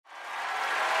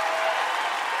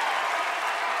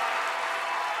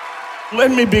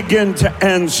Let me begin to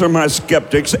answer my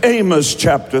skeptics. Amos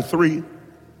chapter 3.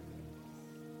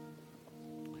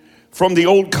 From the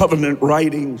Old Covenant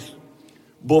writings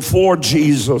before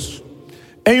Jesus.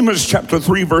 Amos chapter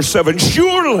 3 verse 7.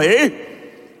 Surely,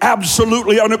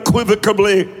 absolutely,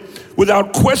 unequivocally,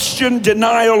 without question,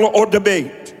 denial, or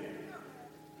debate,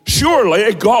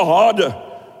 surely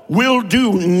God will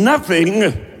do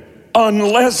nothing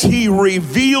unless he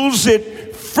reveals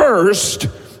it first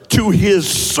to his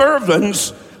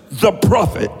servants, the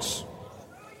prophets.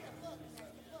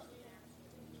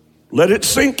 Let it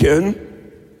sink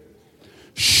in.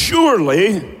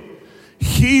 Surely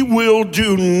he will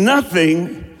do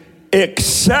nothing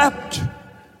except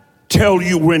tell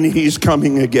you when he's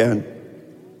coming again.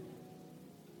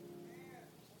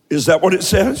 Is that what it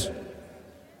says?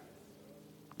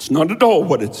 It's not at all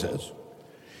what it says.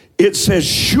 It says,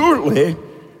 surely,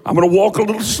 I'm going to walk a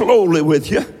little slowly with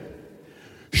you.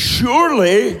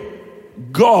 Surely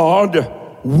God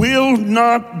will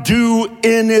not do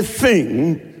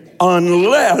anything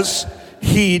unless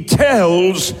he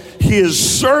tells his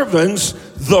servants,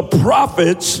 the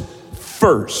prophets,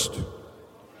 first.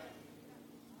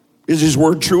 Is his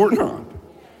word true or not?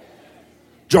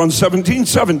 John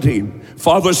 17:17.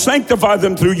 Father, sanctify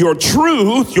them through your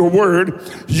truth, your word.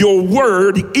 Your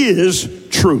word is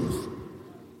truth.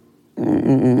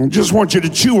 Just want you to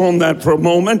chew on that for a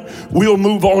moment. We'll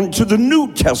move on to the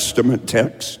New Testament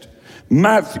text.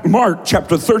 Mark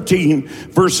chapter 13,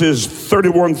 verses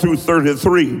 31 through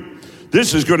 33.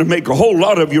 This is going to make a whole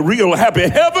lot of you real happy.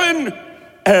 Heaven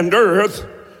and earth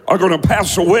are going to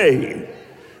pass away,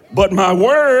 but my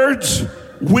words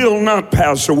will not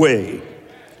pass away.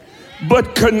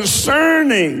 But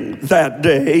concerning that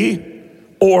day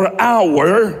or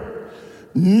hour,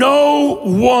 no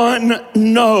one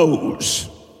knows,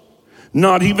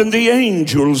 not even the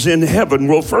angels in heaven.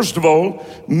 Well, first of all,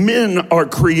 men are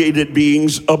created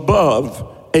beings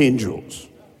above angels.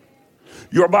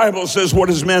 Your Bible says, what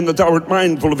is man that thou art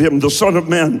mindful of him, the Son of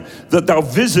Man that thou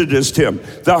visitest him?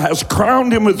 Thou hast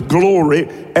crowned him with glory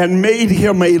and made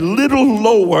him a little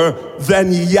lower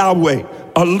than Yahweh,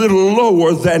 a little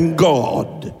lower than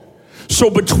God. So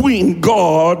between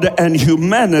God and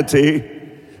humanity,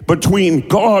 between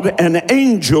God and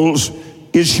angels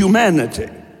is humanity.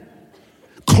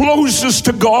 Closest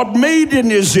to God, made in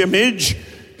his image,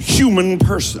 human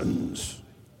persons.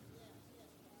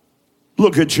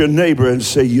 Look at your neighbor and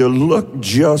say, you look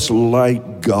just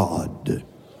like God.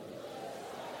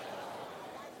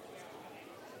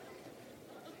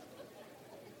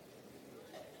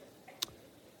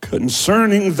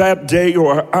 Concerning that day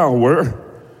or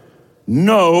hour,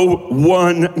 no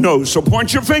one knows. So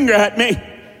point your finger at me.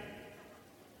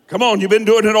 Come on, you've been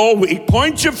doing it all week.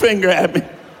 Point your finger at me.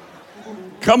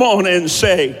 Come on and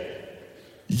say,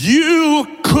 you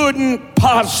couldn't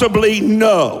possibly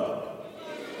know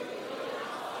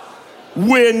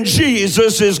when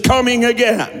Jesus is coming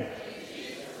again.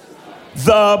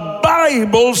 The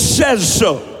Bible says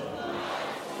so.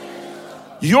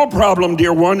 Your problem,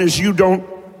 dear one, is you don't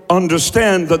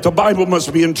understand that the Bible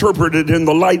must be interpreted in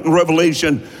the light and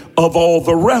revelation of all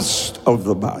the rest of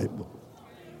the Bible.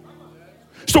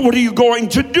 So what are you going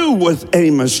to do with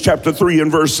Amos chapter 3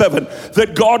 and verse 7?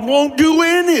 That God won't do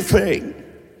anything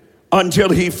until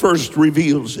he first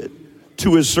reveals it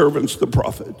to his servants, the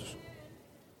prophets.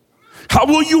 How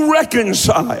will you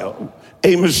reconcile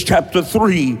Amos chapter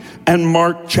 3 and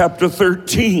Mark chapter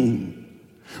 13?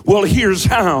 Well, here's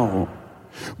how.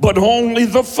 But only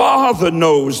the Father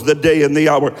knows the day and the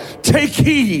hour. Take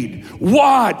heed,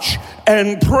 watch,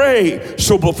 and pray.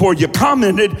 So before you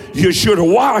commented, you should have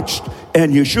watched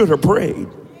and you should have prayed.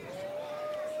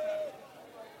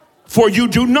 For you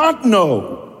do not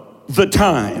know the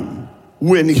time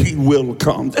when he will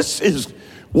come. This is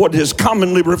what is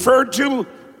commonly referred to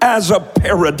as a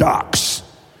paradox.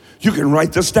 You can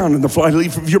write this down in the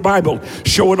flyleaf of your Bible.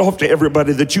 Show it off to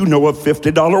everybody that you know, a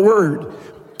 $50 word.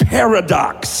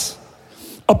 Paradox.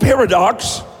 A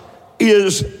paradox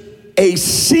is a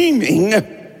seeming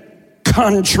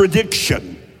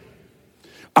contradiction.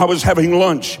 I was having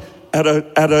lunch at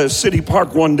a city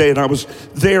park one day, and I was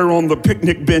there on the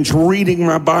picnic bench reading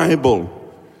my Bible.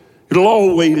 It'll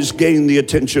always gain the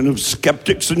attention of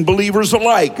skeptics and believers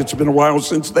alike. It's been a while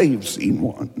since they've seen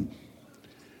one.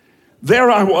 There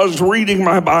I was reading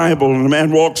my Bible, and a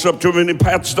man walks up to me and he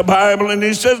pats the Bible and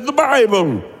he says, the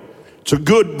Bible, it's a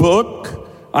good book.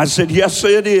 I said, yes,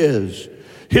 it is.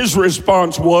 His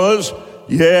response was,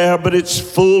 yeah, but it's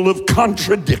full of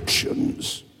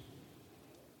contradictions.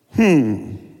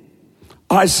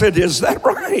 I said, is that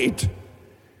right?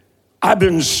 I've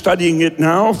been studying it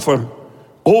now for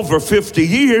over 50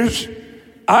 years,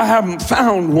 I haven't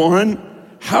found one.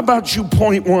 How about you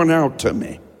point one out to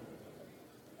me?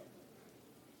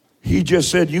 He just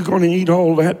said, you going to eat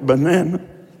all that banana?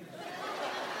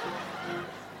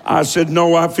 I said,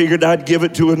 no, I figured I'd give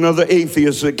it to another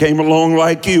atheist that came along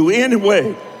like you.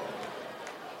 Anyway,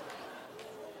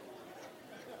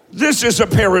 this is a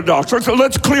paradox. So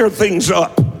let's clear things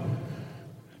up.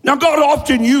 Now, God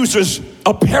often uses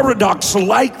a paradox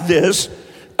like this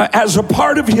as a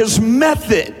part of his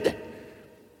method.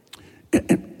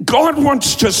 God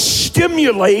wants to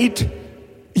stimulate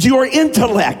your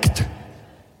intellect.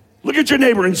 Look at your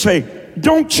neighbor and say,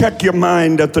 don't check your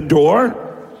mind at the door.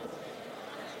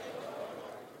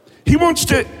 He wants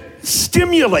to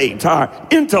stimulate our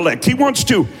intellect. He wants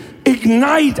to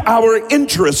ignite our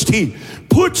interest. He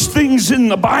puts things in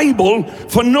the Bible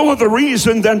for no other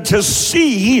reason than to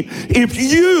see if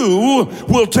you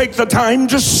will take the time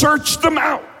to search them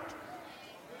out,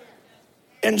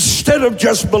 instead of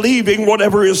just believing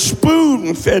whatever is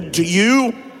spoon-fed to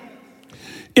you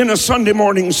in a Sunday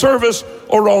morning service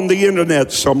or on the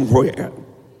internet somewhere.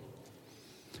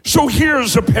 So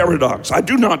here's a paradox. I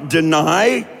do not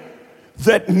deny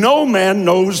that no man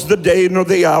knows the day nor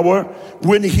the hour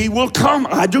when he will come.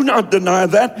 I do not deny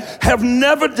that, have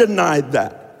never denied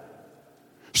that.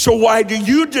 So why do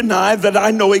you deny that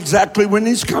I know exactly when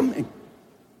he's coming?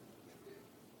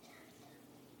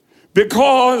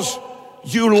 Because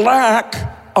you lack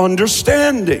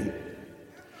understanding,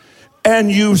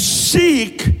 and you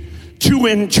seek to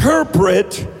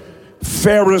interpret,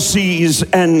 Pharisees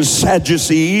and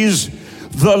Sadducees,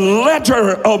 the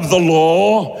letter of the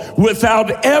law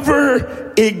without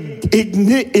ever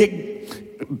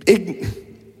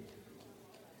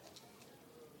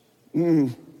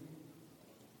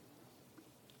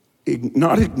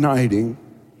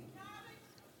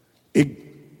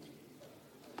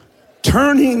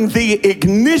turning the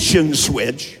ignition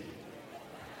switch.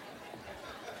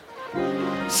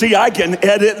 See, I can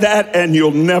edit that and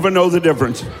you'll never know the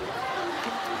difference.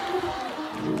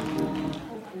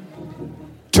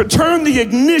 To turn the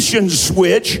ignition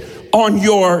switch on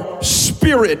your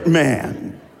spirit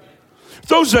man.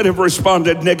 Those that have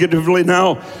responded negatively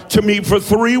now to me for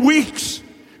 3 weeks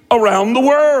around the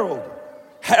world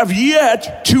have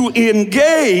yet to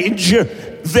engage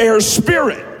their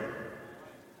spirit.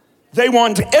 They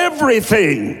want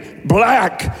everything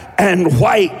black and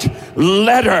white,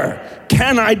 letter.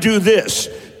 Can I do this?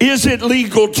 Is it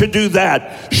legal to do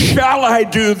that? Shall I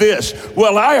do this?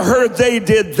 Well, I heard they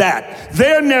did that.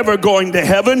 They're never going to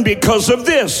heaven because of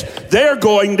this. They're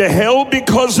going to hell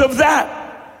because of that.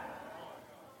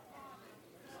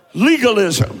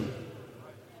 Legalism.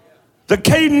 The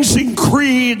cadencing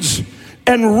creeds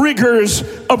and rigors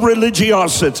of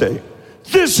religiosity.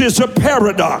 This is a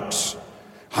paradox.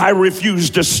 I refuse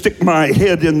to stick my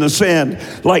head in the sand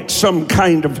like some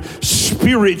kind of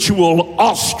spiritual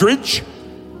ostrich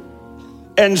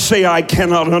and say I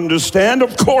cannot understand.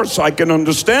 Of course I can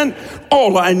understand.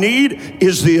 All I need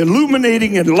is the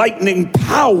illuminating, enlightening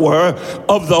power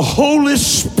of the Holy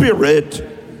Spirit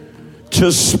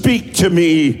to speak to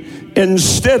me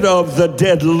instead of the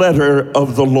dead letter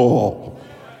of the law.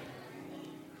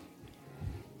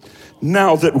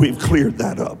 Now that we've cleared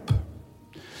that up,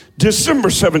 December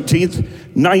 17th,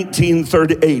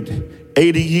 1938,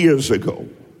 80 years ago,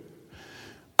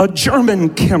 a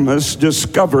German chemist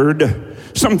discovered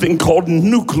something called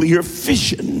nuclear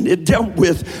fission. It dealt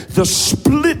with the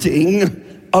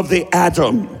splitting of the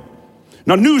atom.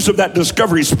 Now, news of that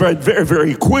discovery spread very,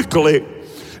 very quickly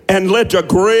and led to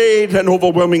great and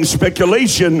overwhelming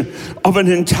speculation of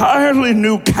an entirely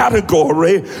new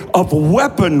category of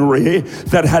weaponry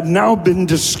that had now been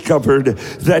discovered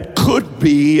that could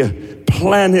be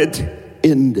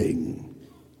planet-ending.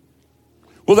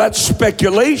 Well, that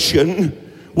speculation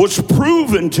was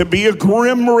proven to be a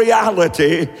grim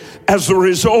reality as a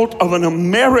result of an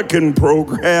American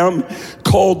program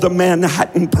called the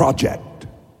Manhattan Project,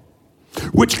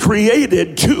 which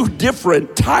created 2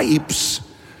 different types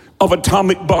of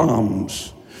atomic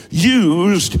bombs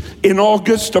used in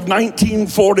August of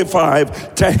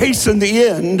 1945 to hasten the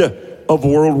end of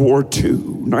World War II.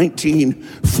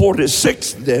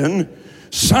 1946 then,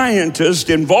 scientists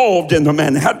involved in the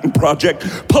Manhattan Project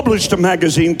published a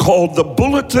magazine called the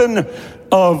Bulletin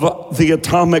of the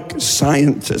Atomic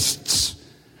Scientists.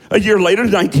 A year later,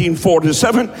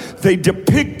 1947, they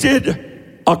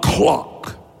depicted a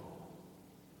clock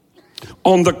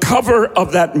on the cover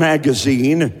of that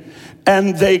magazine,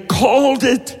 and they called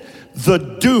it the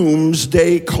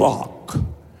Doomsday Clock.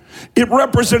 It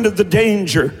represented the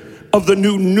danger of the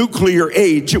new nuclear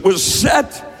age. It was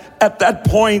set at that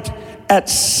point at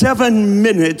 7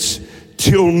 minutes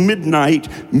till midnight,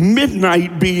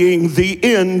 midnight being the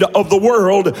end of the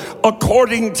world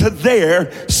according to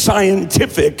their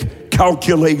scientific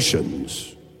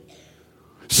calculations.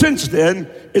 Since then,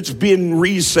 it's been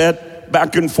reset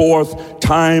back and forth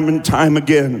time and time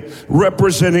again,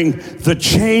 representing the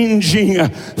changing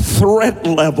threat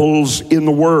levels in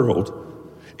the world.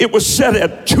 It was set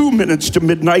at 2 minutes to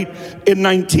midnight in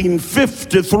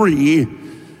 1953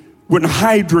 when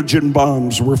hydrogen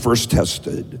bombs were first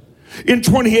tested. In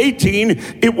 2018,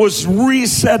 it was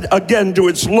reset again to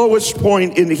its lowest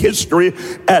point in history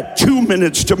at 2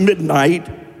 minutes to midnight,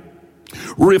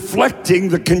 reflecting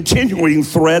the continuing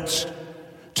threats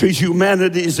to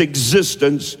humanity's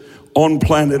existence on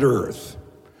planet Earth.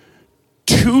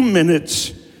 2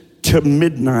 minutes to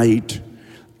midnight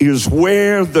is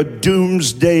where the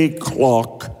doomsday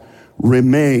clock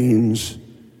remains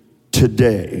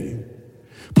today.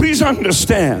 Please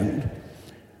understand,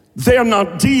 they're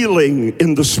not dealing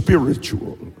in the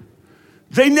spiritual.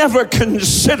 They never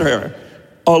consider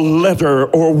a letter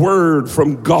or word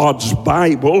from God's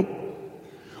Bible,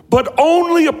 but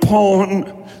only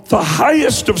upon the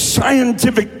highest of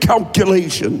scientific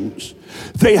calculations.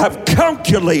 They have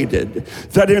calculated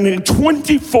that in a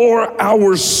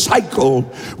 24-hour cycle,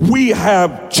 we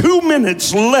have 2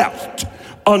 minutes left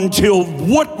until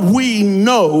what we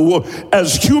know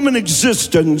as human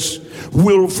existence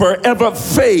will forever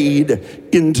fade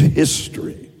into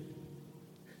history.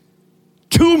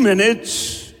 2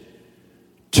 minutes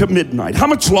to midnight. How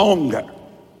much longer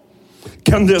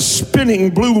can this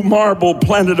spinning blue marble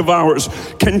planet of ours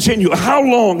continue? How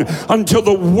long until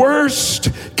the worst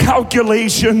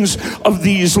calculations of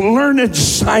these learned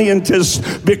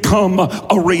scientists become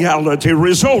a reality,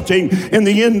 resulting in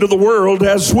the end of the world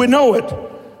as we know it?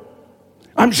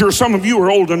 I'm sure some of you are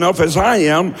old enough, as I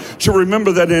am, to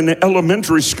remember that in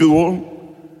elementary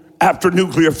school, after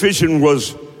nuclear fission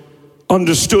was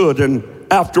understood and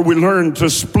after we learned to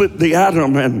split the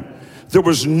atom and there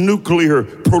was nuclear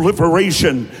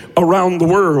proliferation around the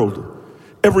world,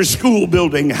 every school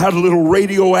building had a little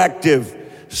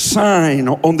radioactive sign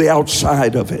on the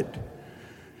outside of it.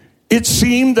 It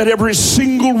seemed that every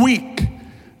single week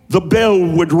the bell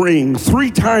would ring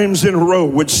 3 times in a row,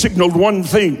 which signaled one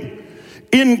thing: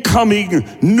 incoming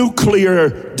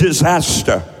nuclear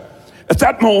disaster. At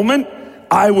that moment,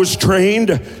 I was trained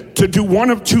to do one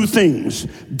of 2 things: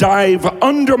 dive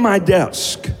under my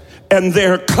desk and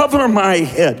there cover my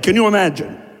head. Can you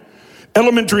imagine?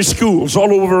 Elementary schools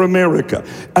all over America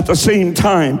at the same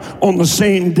time, on the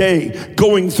same day,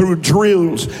 going through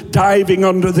drills, diving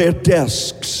under their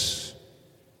desks.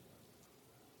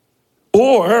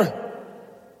 Or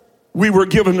we were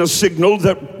given a signal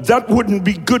that that wouldn't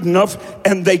be good enough,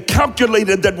 and they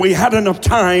calculated that we had enough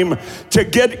time to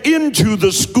get into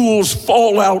the school's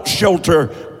fallout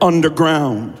shelter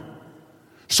underground.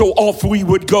 So off we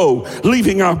would go,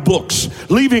 leaving our books,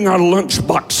 leaving our lunch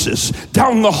boxes,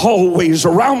 down the hallways,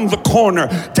 around the corner,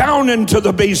 down into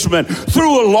the basement,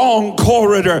 through a long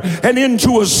corridor, and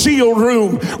into a sealed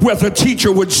room where the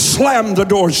teacher would slam the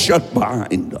door shut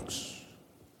behind us.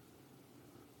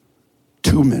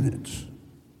 2 minutes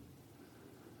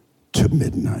to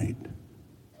midnight.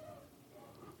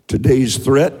 Today's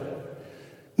threat,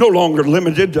 no longer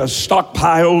limited to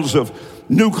stockpiles of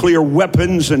nuclear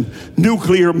weapons and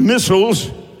nuclear missiles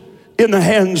in the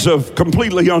hands of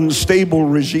completely unstable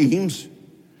regimes,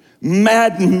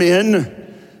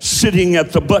 madmen sitting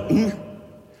at the button.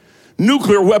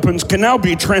 Nuclear weapons can now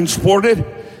be transported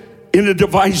in a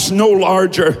device no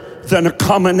larger than a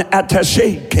common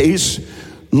attaché case,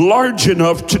 large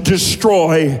enough to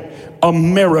destroy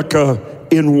America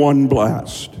in one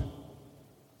blast.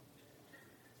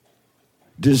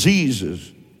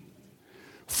 Diseases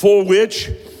for which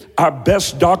our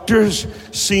best doctors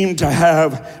seem to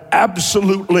have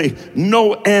absolutely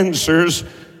no answers,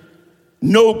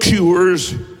 no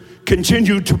cures,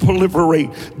 continue to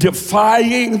proliferate,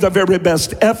 defying the very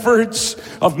best efforts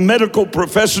of medical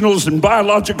professionals, and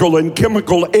biological and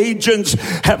chemical agents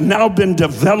have now been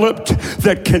developed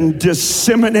that can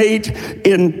disseminate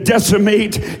and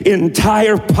decimate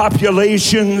entire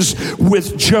populations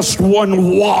with just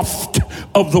one waft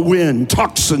of the wind.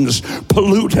 Toxins,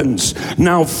 pollutants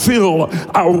now fill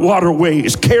our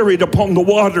waterways, carried upon the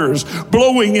waters,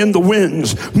 blowing in the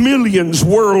winds, millions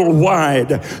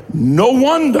worldwide. No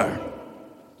wonder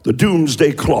the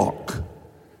doomsday clock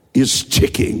is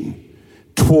ticking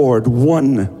toward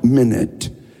 1 minute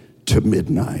to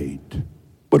midnight.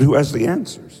 But who has the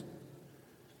answers?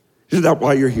 Isn't that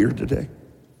why you're here today?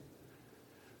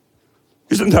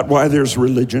 Isn't that why there's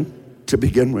religion to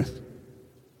begin with?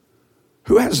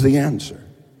 Who has the answer?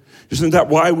 Isn't that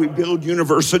why we build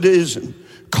universities and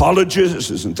colleges?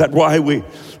 Isn't that why we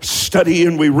study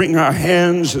and we wring our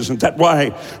hands? Isn't that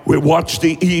why we watch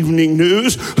the evening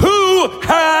news? Who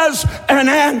has an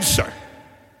answer?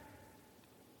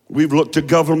 We've looked to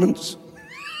governments.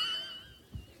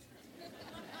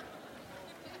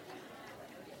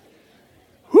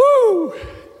 Woo!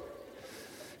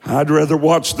 I'd rather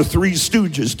watch the Three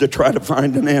Stooges to try to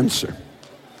find an answer.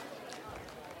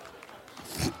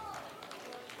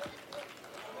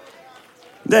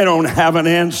 They don't have an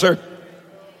answer.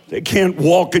 They can't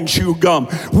walk and chew gum.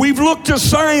 We've looked to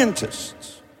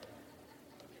scientists.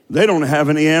 They don't have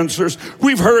any answers.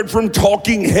 We've heard from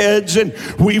talking heads and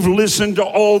we've listened to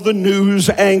all the news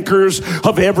anchors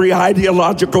of every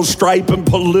ideological stripe and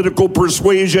political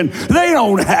persuasion. They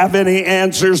don't have any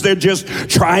answers. They're just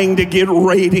trying to get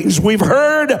ratings. We've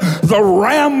heard the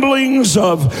ramblings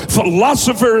of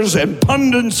philosophers and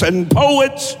pundits and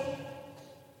poets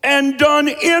and done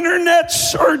internet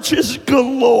searches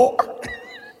galore.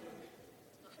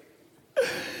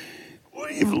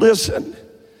 We've listened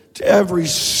to every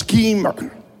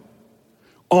schemer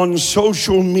on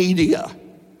social media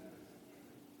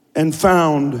and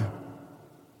found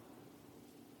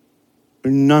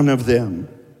none of them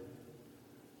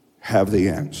have the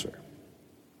answer.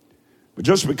 But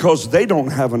just because they don't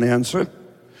have an answer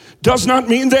does not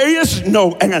mean there is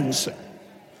no answer.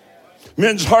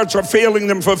 Men's hearts are failing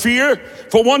them for fear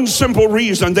for one simple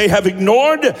reason. They have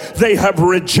ignored, they have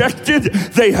rejected,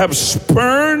 they have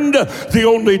spurned the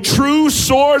only true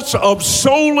source of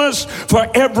solace for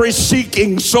every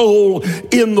seeking soul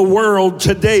in the world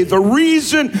today. The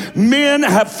reason men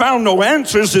have found no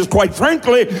answers is, quite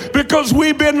frankly, because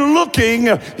we've been looking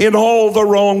in all the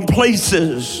wrong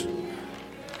places.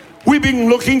 We've been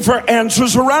looking for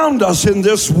answers around us in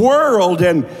this world,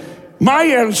 and my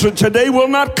answer today will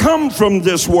not come from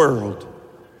this world.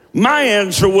 My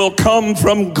answer will come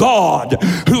from God,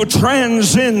 who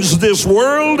transcends this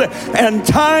world and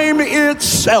time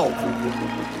itself,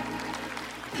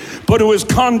 but who has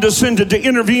condescended to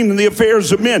intervene in the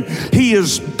affairs of men. He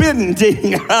is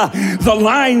bending the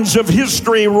lines of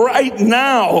history right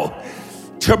now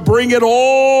to bring it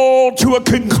all to a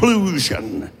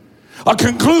conclusion. A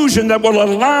conclusion that will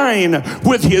align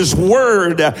with his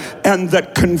word and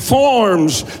that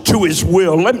conforms to his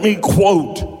will. Let me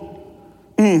quote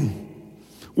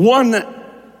one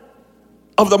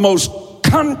of the most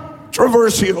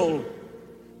controversial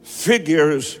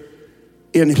figures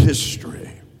in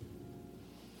history.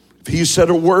 If he said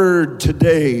a word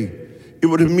today, it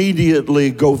would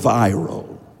immediately go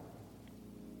viral.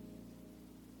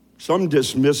 Some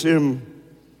dismiss him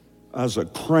as a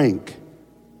crank,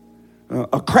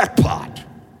 a crackpot,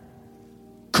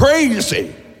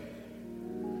 crazy.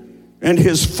 And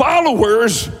his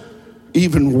followers,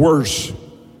 even worse.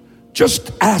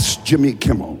 Just ask Jimmy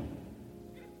Kimmel.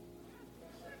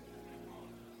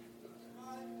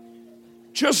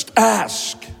 Just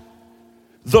ask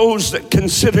those that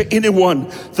consider anyone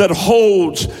that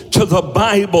holds to the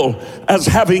Bible as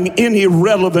having any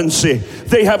relevancy.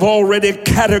 They have already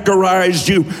categorized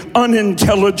you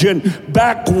unintelligent,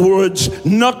 backwoods,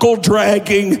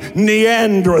 knuckle-dragging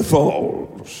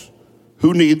Neanderthals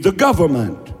who need the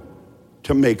government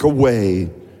to make a way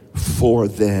for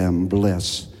them.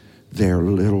 Bless their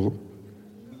little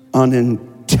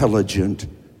unintelligent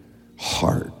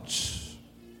hearts.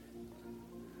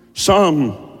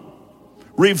 Some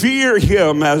revere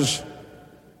him as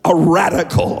a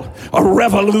radical, a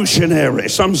revolutionary.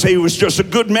 Some say he was just a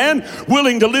good man,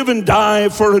 willing to live and die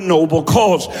for a noble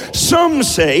cause. Some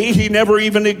say he never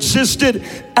even existed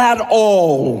at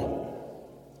all.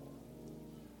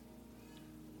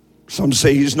 Some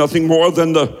say he's nothing more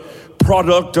than the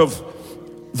product of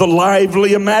the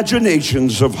lively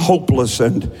imaginations of hopeless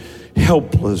and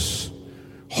helpless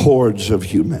hordes of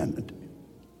humanity.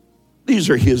 These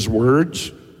are his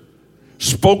words,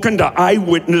 spoken to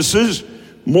eyewitnesses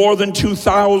more than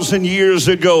 2,000 years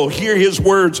ago. Hear his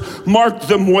words, mark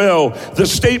them well. The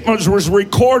statement was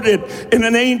recorded in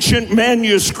an ancient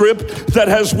manuscript that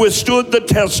has withstood the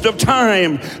test of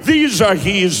time. These are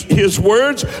his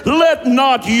words. Let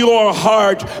not your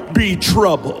heart be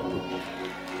troubled.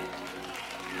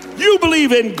 You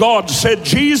believe in God, said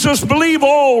Jesus, believe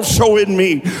also in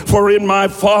me. For in my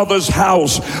Father's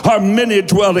house are many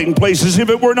dwelling places.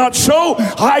 If it were not so,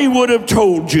 I would have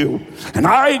told you. And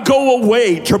I go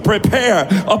away to prepare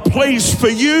a place for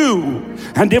you.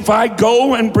 And if I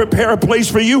go and prepare a place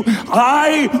for you,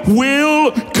 I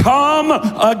will come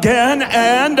again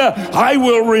and I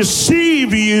will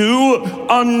receive you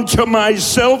unto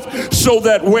myself, so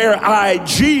that where I,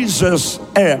 Jesus,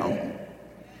 am,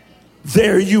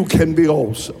 there you can be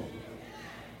also.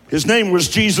 His name was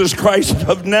Jesus Christ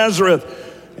of Nazareth.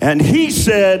 And he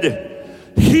said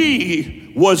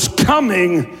he was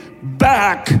coming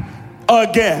back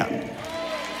again.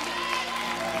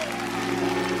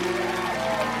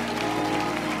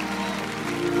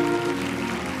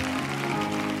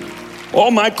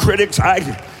 All my critics,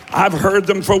 I've heard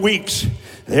them for weeks.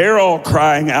 They're all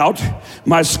crying out.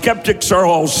 My skeptics are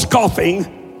all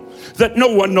scoffing that no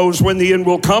one knows when the end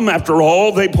will come. After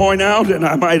all, they point out, and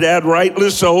I might add rightly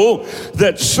so,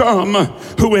 that some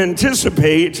who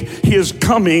anticipate his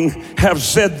coming have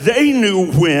said they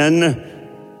knew when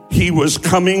he was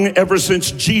coming ever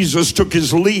since Jesus took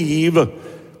his leave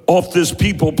off this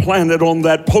people planet on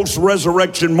that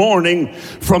post-resurrection morning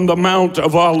from the Mount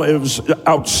of Olives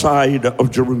outside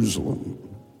of Jerusalem.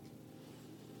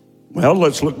 Well,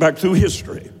 let's look back through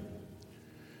history.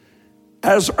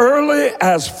 As early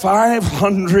as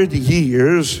 500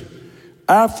 years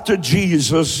after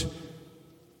Jesus'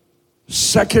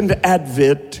 second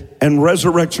advent and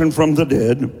resurrection from the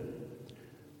dead,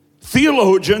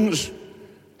 theologians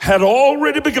had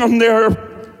already begun their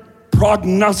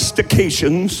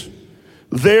prognostications,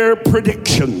 their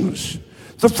predictions.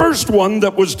 The first one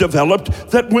that was developed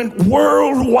that went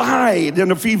worldwide in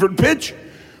a fevered pitch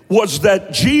was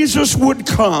that Jesus would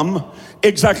come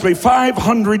exactly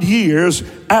 500 years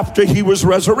after he was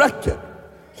resurrected.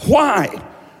 Why?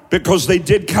 Because they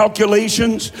did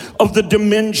calculations of the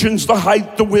dimensions, the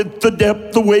height, the width, the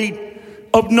depth, the weight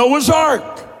of Noah's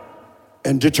Ark,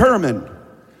 and determined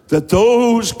that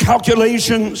those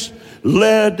calculations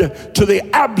led to the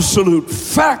absolute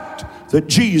fact that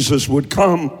Jesus would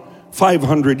come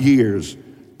 500 years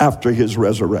after his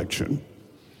resurrection.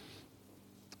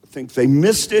 I think they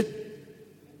missed it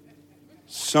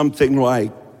something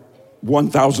like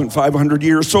 1,500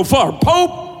 years so far.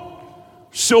 Pope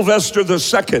Sylvester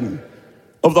II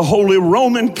of the Holy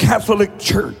Roman Catholic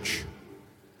Church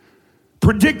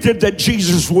predicted that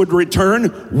Jesus would return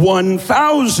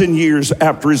 1,000 years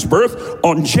after his birth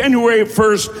on January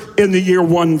 1st in the year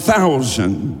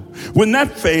 1000. When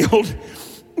that failed,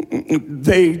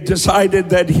 they decided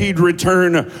that he'd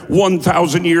return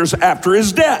 1,000 years after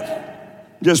his death.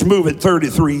 Just move it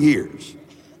 33 years.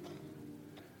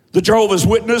 The Jehovah's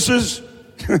Witnesses,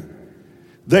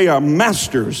 they are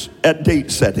masters at date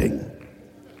setting.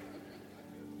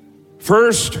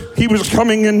 First, he was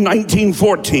coming in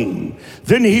 1914.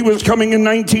 Then he was coming in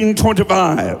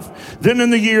 1925. Then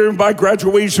in the year of my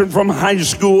graduation from high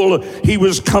school, he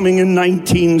was coming in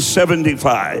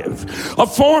 1975. A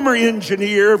former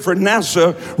engineer for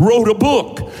NASA wrote a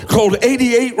book called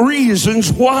 88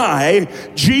 Reasons Why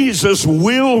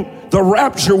the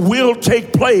rapture will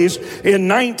take place in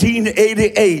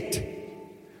 1988.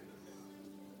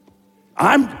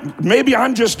 Maybe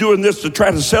I'm just doing this to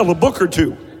try to sell a book or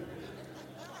two.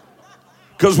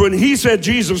 Because when he said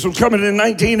Jesus was coming in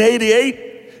 1988,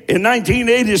 in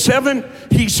 1987,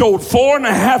 he sold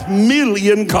 4.5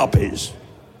 million copies.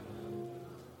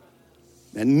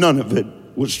 And none of it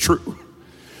was true.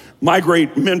 My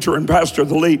great mentor and pastor,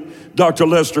 the late Dr.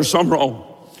 Lester Sumrall,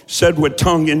 said with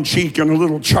tongue in cheek and a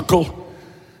little chuckle,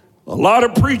 a lot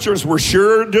of preachers were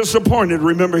sure disappointed.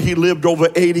 Remember, he lived over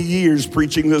 80 years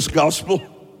preaching this gospel.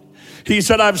 He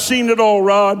said, I've seen it all,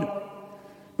 Rod.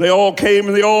 They all came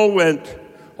and they all went.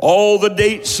 All the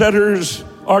date setters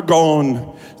are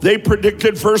gone. They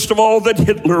predicted, first of all, that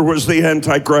Hitler was the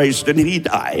Antichrist, and he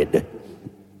died.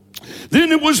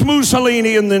 Then it was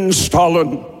Mussolini, and then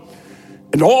Stalin,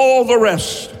 and all the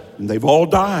rest, and they've all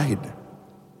died.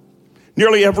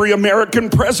 Nearly every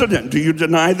American president, do you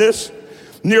deny this?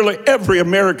 Nearly every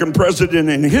American president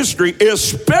in history,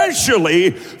 especially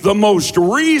the most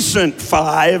recent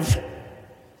 5,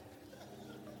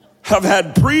 have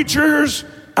had preachers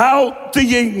out the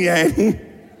yin-yang,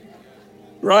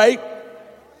 right?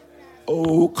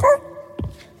 Okay.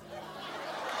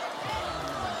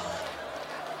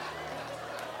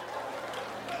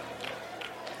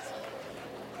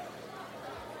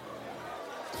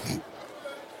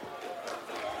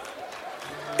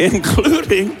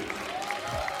 Including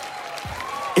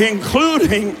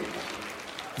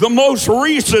the most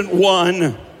recent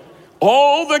one.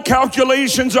 All the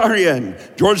calculations are in.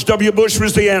 George W. Bush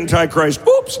was the Antichrist.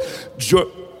 Oops.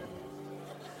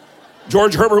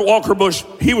 George Herbert Walker Bush,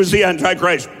 he was the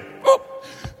Antichrist. Oop.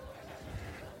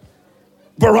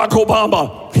 Barack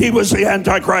Obama, he was the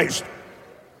Antichrist.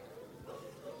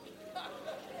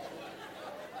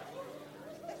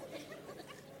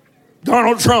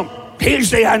 Donald Trump,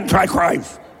 he's the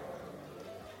Antichrist.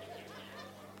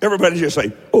 Everybody just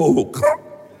say, oh,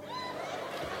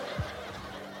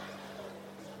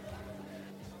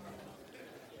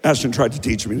 Ashton tried to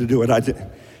teach me to do it.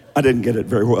 I didn't get it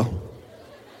very well.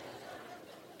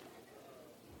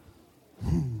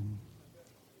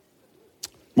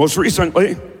 Most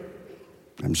recently,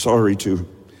 I'm sorry to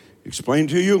explain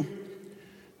to you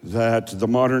that the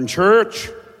modern church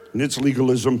and its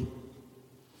legalism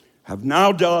have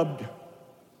now dubbed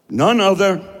none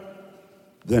other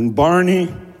than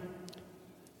Barney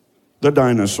the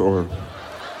dinosaur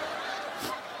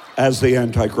as the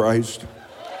Antichrist.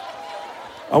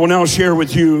 I will now share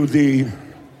with you the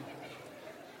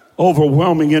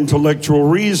overwhelming intellectual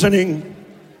reasoning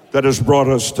that has brought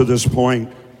us to this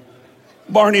point.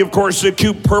 Barney, of course, is a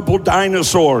cute purple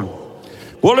dinosaur.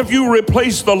 Well, if you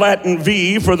replace the Latin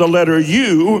V for the letter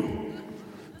U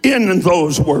in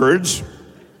those words,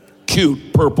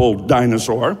 cute purple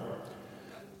dinosaur,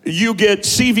 you get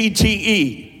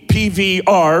CVTE,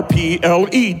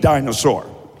 PVRPLE, dinosaur.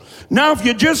 Now, if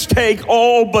you just take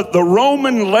all but the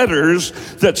Roman letters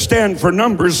that stand for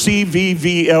numbers, C, V,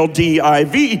 V, L, D, I,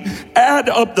 V, add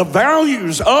up the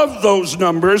values of those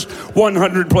numbers,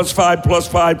 100 plus 5 plus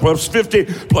 5 plus 50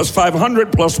 plus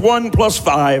 500 plus 1 plus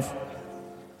 5,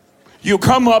 you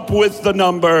come up with the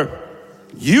number,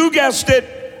 you guessed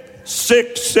it,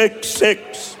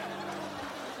 666.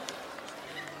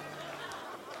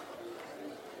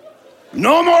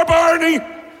 No more Barney.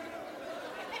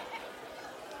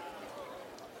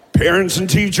 Parents and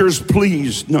teachers,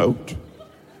 please note,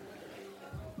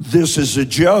 this is a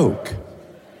joke.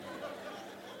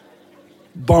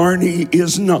 Barney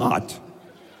is not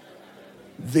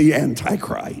the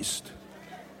Antichrist.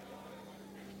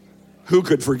 Who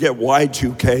could forget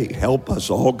Y2K? Help us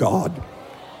all, God.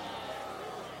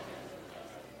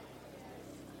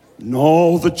 And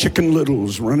all the Chicken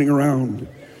Littles running around.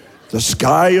 The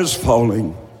sky is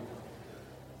falling.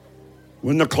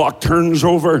 When the clock turns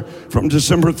over from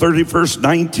December 31st,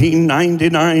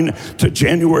 1999 to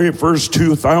January 1st,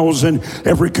 2000,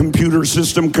 every computer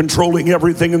system controlling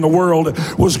everything in the world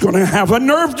was going to have a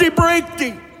nerve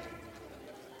breakdown.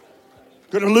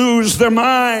 Going to lose their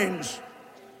minds.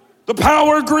 The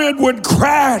power grid would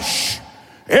crash.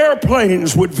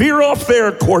 Airplanes would veer off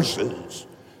their courses.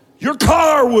 Your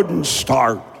car wouldn't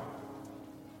start.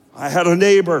 I had a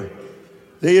neighbor.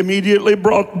 They immediately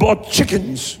bought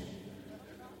chickens.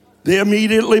 They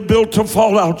immediately built a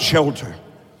fallout shelter.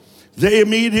 They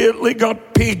immediately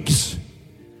got pigs.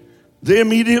 They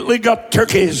immediately got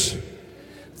turkeys.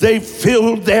 They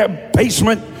filled their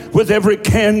basement with every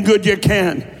canned good you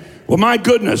can. Well, my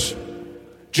goodness,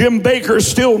 Jim Bakker's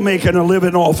still making a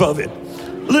living off of it.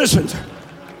 Listen.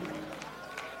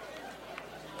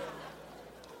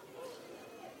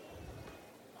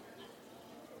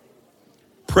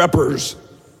 Preppers.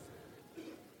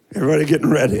 Everybody getting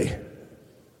ready.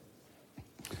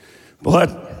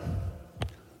 But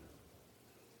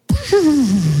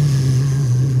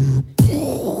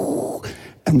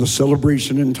and the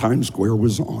celebration in Times Square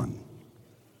was on.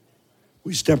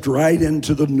 We stepped right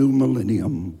into the new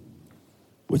millennium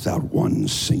without one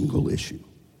single issue.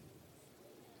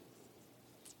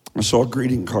 I saw a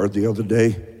greeting card the other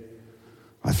day.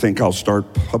 I think I'll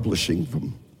start publishing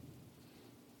them.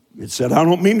 It said, I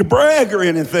don't mean to brag or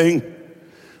anything,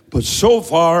 but so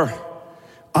far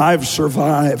I've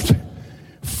survived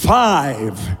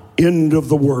 5 end of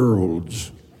the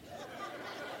worlds.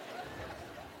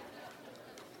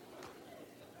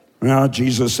 Now,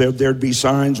 Jesus said there'd be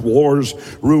signs, wars,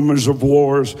 rumors of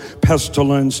wars,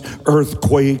 pestilence,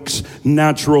 earthquakes,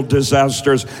 natural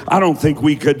disasters. I don't think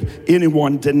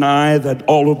anyone deny that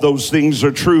all of those things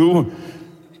are true.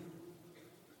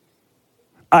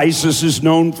 ISIS is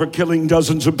known for killing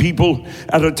dozens of people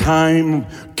at a time,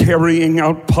 carrying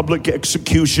out public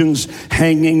executions,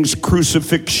 hangings,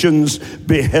 crucifixions,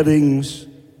 beheadings.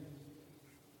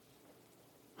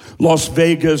 Las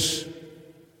Vegas,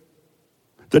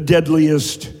 the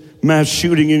deadliest mass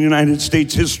shooting in United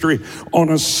States history on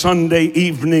a Sunday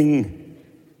evening.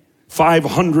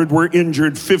 500 were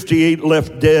injured, 58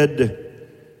 left dead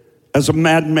as a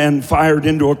madman fired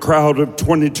into a crowd of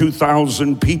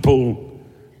 22,000 people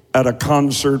at a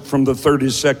concert from the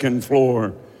 32nd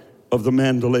floor of the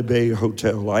Mandalay Bay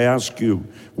Hotel. I ask you,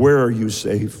 where are you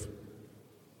safe?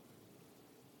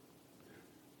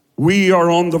 We are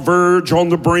on the verge, on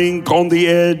the brink, on the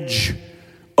edge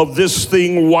of this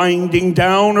thing winding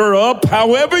down or up,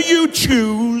 however you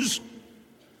choose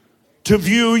to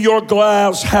view your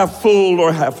glass, half full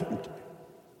or half empty.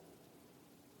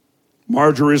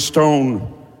 Marjorie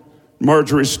Stoneman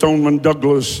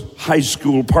Douglas High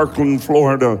School, Parkland,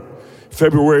 Florida.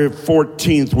 February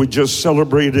 14th, we just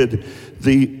celebrated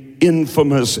the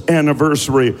infamous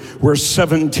anniversary where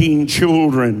 17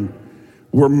 children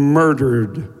were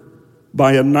murdered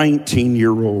by a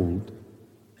 19-year-old.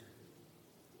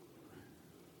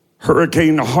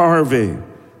 Hurricane Harvey,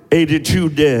 82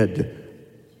 dead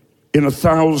in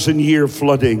 1,000-year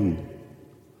flooding.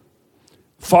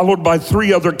 Followed by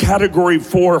 3 other Category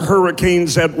 4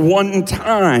 hurricanes at one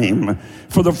time.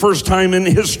 For the first time in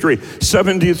history,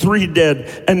 73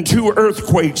 dead, and 2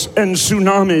 earthquakes and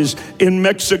tsunamis in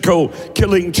Mexico,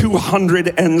 killing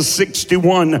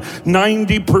 261.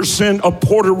 90% of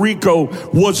Puerto Rico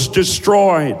was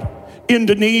destroyed.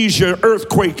 Indonesia,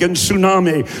 earthquake and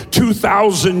tsunami,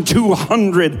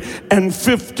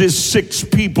 2,256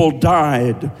 people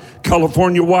died.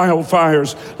 California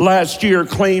wildfires last year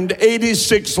claimed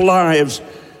 86 lives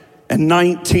and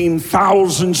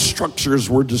 19,000 structures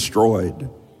were destroyed.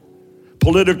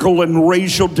 Political and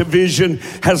racial division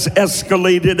has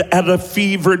escalated at a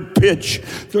fevered pitch.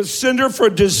 The Center for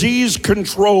Disease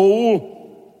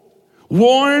Control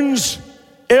warns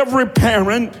every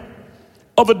parent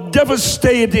of a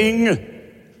devastating,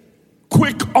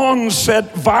 quick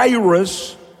onset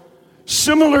virus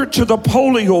similar to the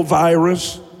polio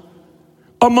virus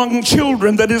among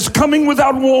children that is coming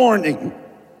without warning.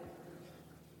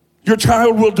 Your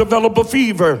child will develop a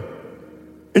fever.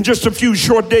 In just a few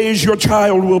short days, your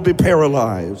child will be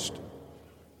paralyzed.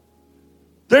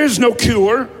 There is no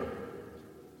cure.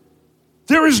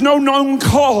 There is no known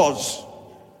cause.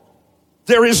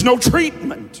 There is no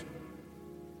treatment.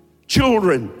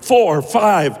 Children, 4,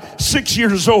 5, 6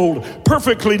 years old,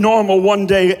 perfectly normal one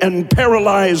day and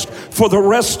paralyzed for the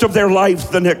rest of their life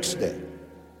the next day.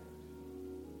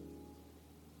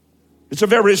 It's a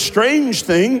very strange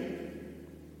thing.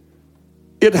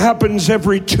 It happens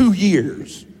every 2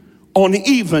 years on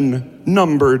even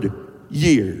numbered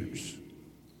years.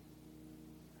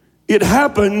 It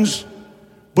happens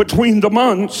between the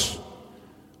months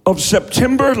of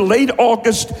September, late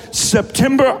August,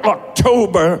 September,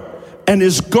 October, and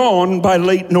is gone by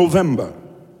late November.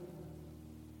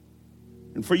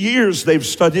 And for years they've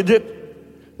studied it.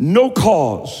 No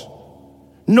cause,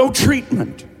 no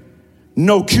treatment,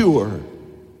 no cure.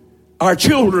 Our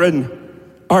children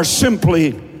are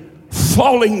simply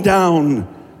falling down,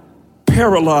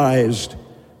 paralyzed,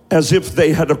 as if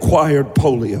they had acquired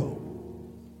polio.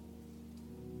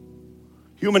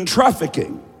 Human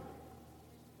trafficking,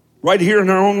 right here in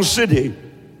our own city.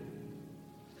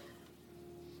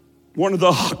 One of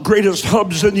the greatest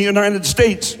hubs in the United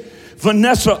States.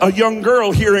 Vanessa, a young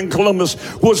girl here in Columbus,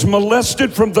 was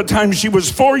molested from the time she was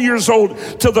 4 years old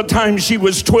to the time she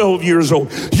was 12 years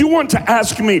old. You want to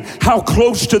ask me how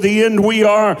close to the end we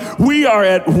are? We are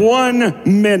at 1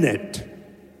 minute.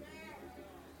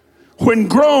 When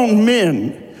grown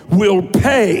men will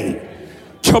pay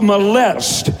to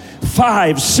molest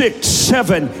 5, 6,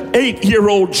 7,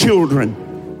 8-year-old children.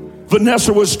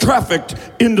 Vanessa was trafficked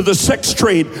into the sex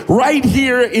trade right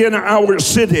here in our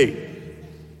city.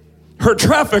 Her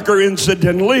trafficker,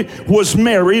 incidentally, was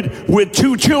married with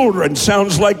 2 children.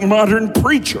 Sounds like modern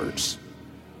preachers.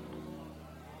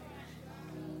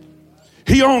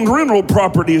 He owned rental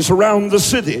properties around the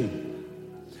city.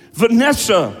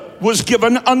 Vanessa was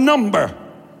given a number.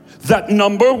 That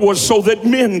number was so that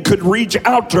men could reach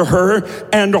out to her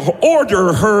and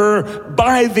order her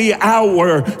by the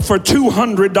hour for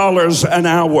 $200 an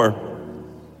hour.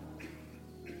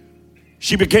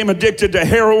 She became addicted to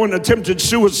heroin, attempted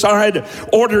suicide,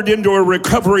 ordered into a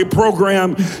recovery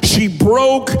program. She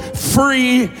broke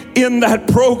free in that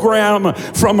program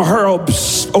from her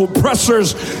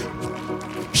oppressors.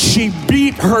 She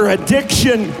beat her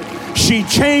addiction. She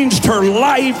changed her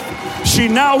life. She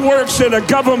now works in a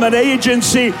government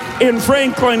agency in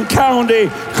Franklin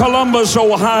County, Columbus,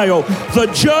 Ohio. The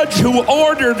judge who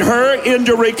ordered her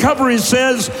into recovery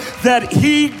says that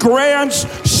he grants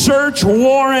search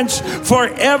warrants for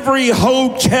every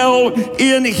hotel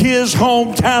in his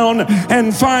hometown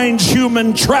and finds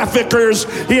human traffickers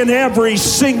in every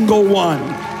single one.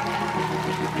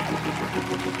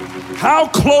 How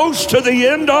close to the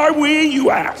end are we,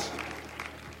 you ask?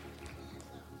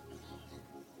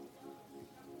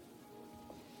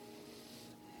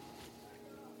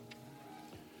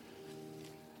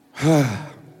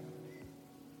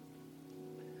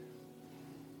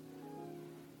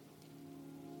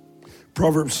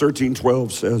 Proverbs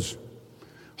 13:12 says,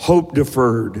 hope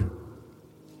deferred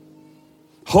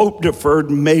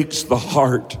makes the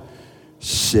heart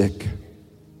sick.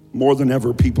 More than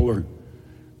ever, people are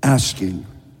asking,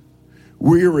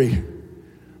 weary,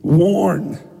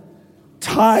 worn,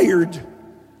 tired.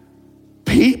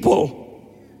 People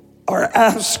are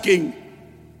asking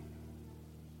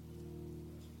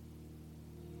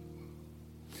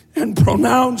and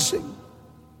pronouncing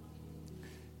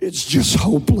it's just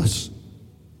hopeless.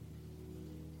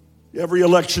 Every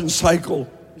election cycle,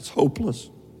 it's hopeless.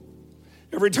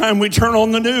 Every time we turn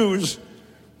on the news,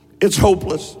 it's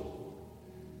hopeless.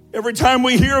 Every time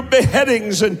we hear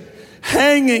beheadings and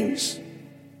hangings,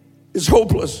 it's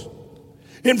hopeless.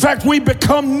 In fact, we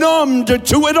become numbed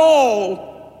to it all.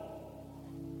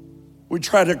 We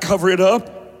try to cover it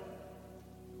up.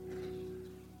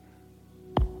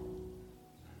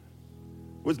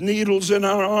 With needles in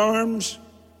our arms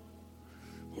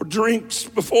or drinks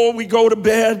before we go to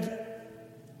bed.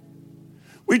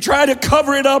 We try to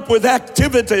cover it up with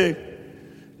activity.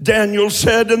 Daniel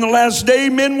said, in the last day,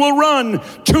 men will run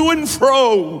to and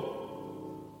fro.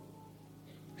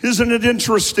 Isn't it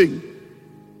interesting?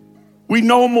 We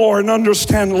know more and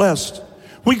understand less.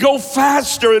 We go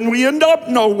faster and we end up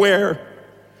nowhere.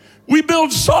 We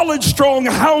build solid, strong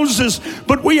houses,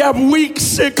 but we have weak,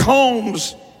 sick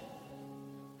homes.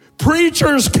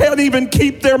 Preachers can't even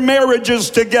keep their marriages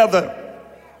together.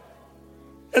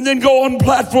 And then go on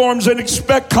platforms and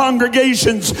expect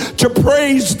congregations to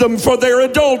praise them for their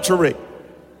adultery.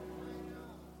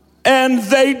 And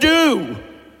they do.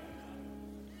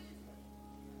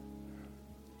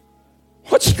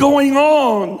 What's going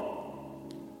on?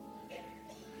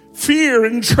 Fear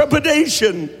and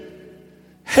trepidation,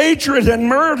 hatred and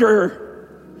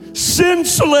murder,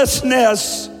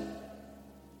 senselessness.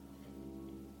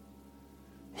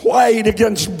 White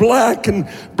against black and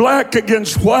black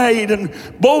against white, and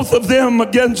both of them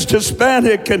against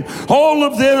Hispanic, and all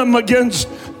of them against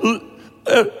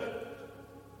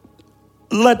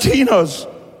Latinos.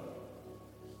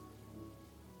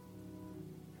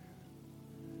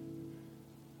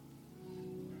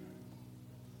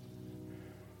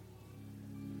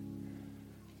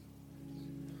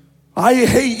 I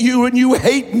hate you and you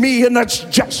hate me, and that's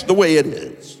just the way it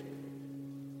is.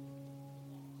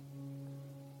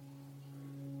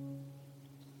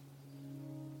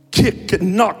 Kick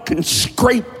and knock and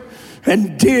scrape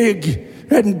and dig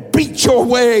and beat your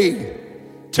way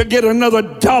to get another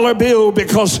dollar bill,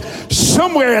 because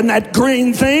somewhere in that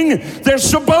green thing there's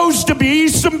supposed to be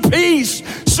some peace,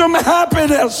 some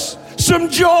happiness, some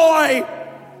joy,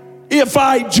 if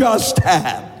I just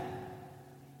had.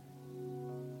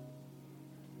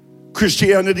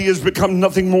 Christianity has become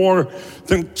nothing more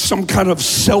than some kind of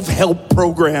self-help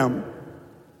program.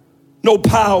 No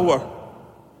power.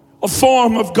 A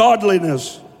form of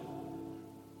godliness,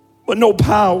 but no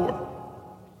power.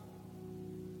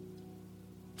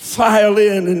 File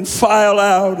in and file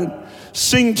out and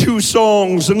sing 2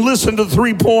 songs and listen to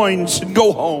 3 points and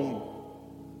go home.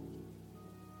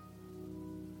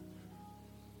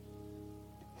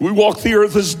 We walk the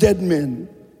earth as dead men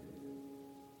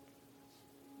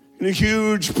in a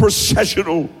huge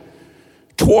processional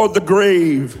toward the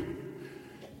grave.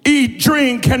 Eat,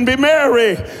 drink, and be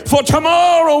merry, for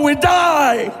tomorrow we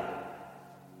die.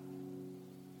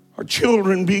 Our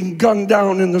children being gunned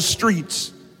down in the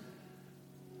streets.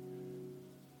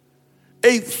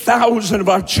 8,000 of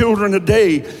our children a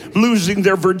day losing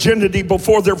their virginity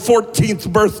before their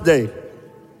 14th birthday.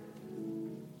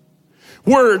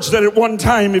 Words that at one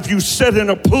time, if you said in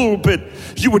a pulpit,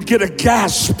 you would get a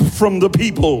gasp from the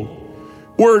people.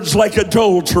 Words like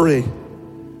adultery,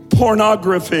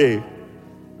 pornography,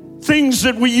 things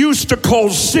that we used to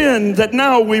call sin that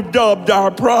now we've dubbed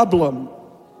our problem.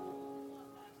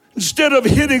 Instead of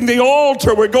hitting the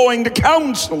altar, we're going to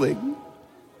counseling.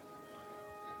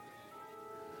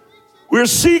 We're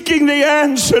seeking the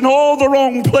answer in all the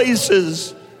wrong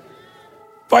places.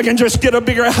 If I can just get a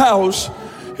bigger house,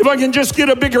 if I can just get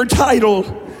a bigger title,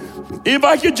 if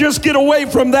I could just get away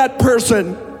from that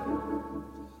person.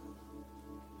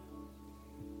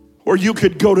 Or you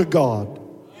could go to God.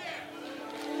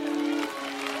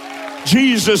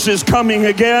 Jesus is coming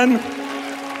again,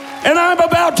 and I'm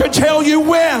about to tell you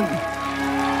when.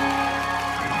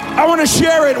 I want to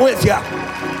share it with you.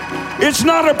 It's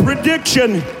not a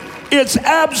prediction, it's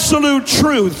absolute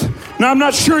truth. Now, I'm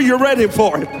not sure you're ready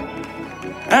for it.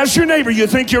 Ask your neighbor, you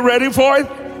think you're ready for it?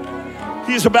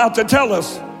 He's about to tell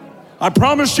us. I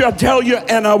promised you I'd tell you,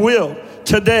 and I will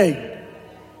today.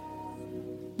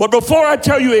 But before I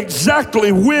tell you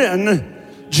exactly when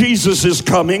Jesus is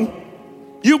coming,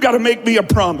 you got to make me a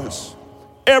promise.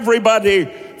 Everybody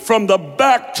from the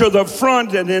back to the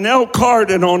front and in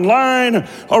Elkhart and online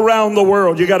around the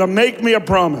world, you got to make me a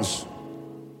promise.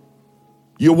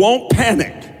 You won't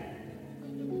panic.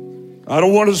 I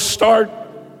don't want to start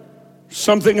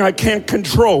something I can't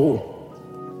control.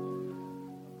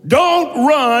 Don't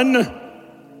run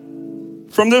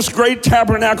from this great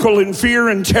tabernacle in fear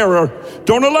and terror.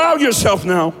 Don't allow yourself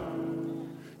now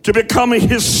to become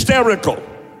hysterical.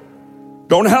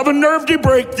 Don't have a nerve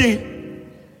breakdown.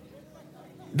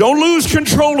 Don't lose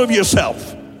control of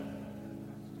yourself.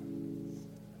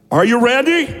 Are you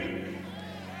ready?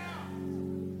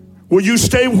 Will you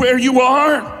stay where you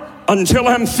are until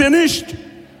I'm finished?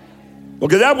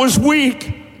 Okay, that was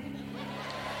weak.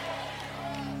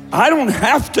 I don't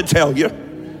have to tell you.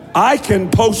 I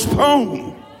can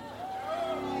postpone.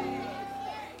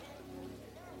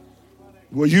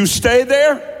 Will you stay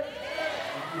there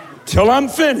till I'm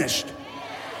finished?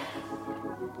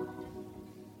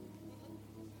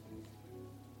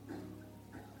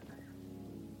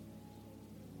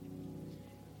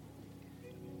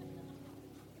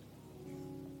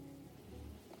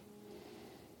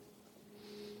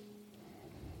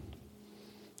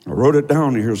 I wrote it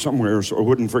down here somewhere so I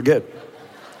wouldn't forget.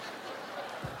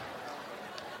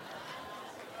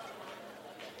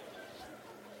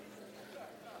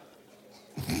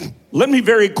 Let me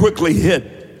very quickly hit.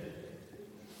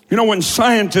 You know, when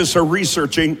scientists are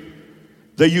researching,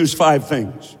 they use 5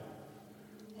 things.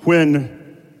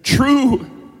 When true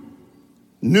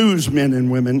newsmen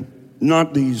and women,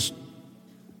 not these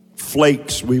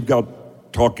flakes we've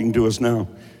got talking to us now,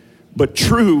 but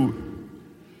true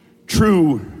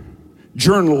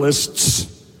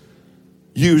journalists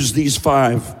use these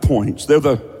 5 points. They're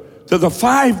the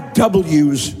 5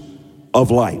 W's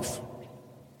of life.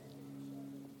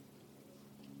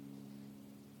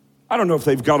 I don't know if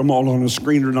they've got them all on the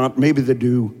screen or not. Maybe they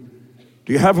do.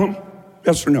 Do you have them?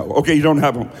 Yes or no? Okay, you don't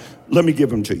have them. Let me give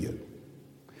them to you.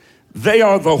 They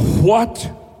are the what,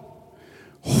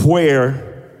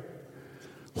 where,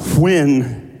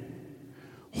 when,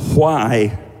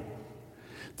 why.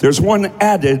 There's one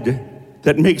added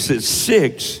that makes it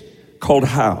 6 called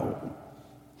how.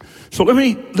 So let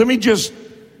me just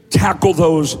tackle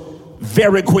those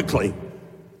very quickly.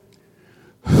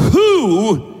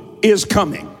 Who is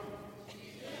coming?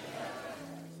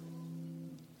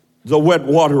 The wet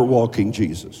water walking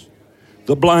Jesus.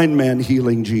 The blind man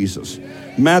healing Jesus.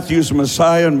 Matthew's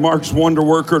Messiah and Mark's wonder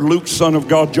worker. Luke's Son of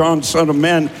God. John's Son of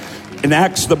Man. In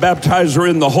Acts, the baptizer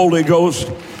in the Holy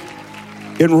Ghost.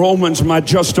 In Romans, my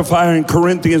justifier. In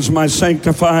Corinthians, my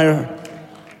sanctifier.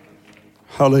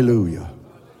 Hallelujah.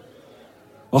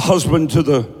 A husband to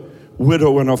the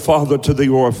widow and a father to the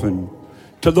orphan.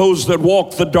 To those that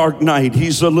walk the dark night,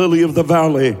 he's the lily of the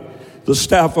valley, the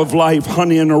staff of life,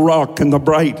 honey in a rock, and the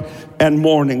bright and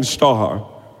morning star.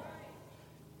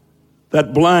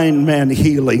 That blind man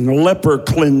healing, leper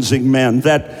cleansing man,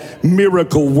 that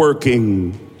miracle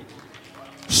working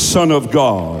Son of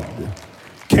God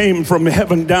came from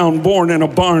heaven down, born in a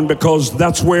barn because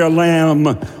that's where a lamb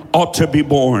ought to be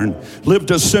born.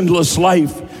 Lived a sinless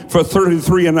life for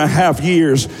 33 and a half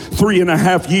years.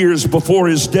 3.5 years before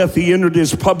his death, he entered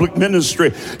his public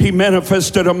ministry. He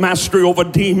manifested a mastery over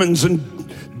demons and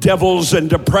devils and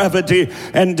depravity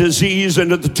and disease.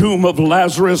 And at the tomb of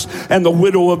Lazarus and the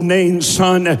widow of Nain's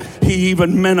son, he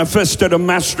even manifested a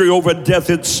mastery over death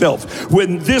itself.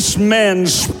 When this man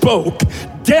spoke,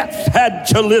 death had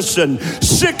to listen,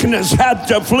 sickness had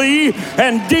to flee,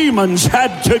 and demons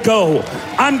had to go.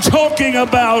 I'm talking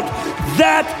about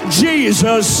that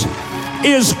Jesus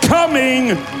is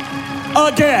coming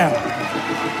again.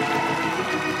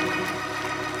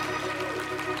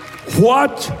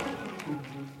 What,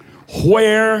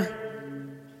 where,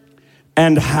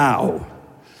 and how?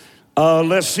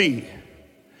 Let's see.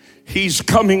 He's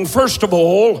coming, first of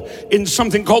all, in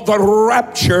something called the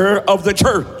rapture of the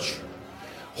church.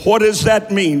 What does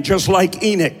that mean? Just like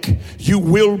Enoch, you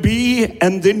will be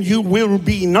and then you will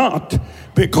be not,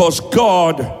 because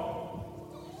God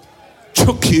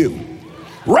took you.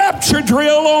 Rapture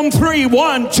drill on 3.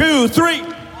 1, 2, 3.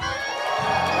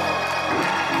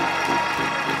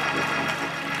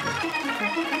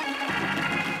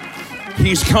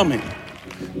 He's coming.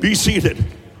 Be seated.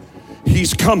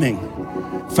 He's coming.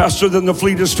 Faster than the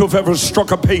fleetest hoof ever struck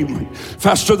a pavement.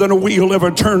 Faster than a wheel ever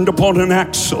turned upon an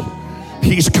axle.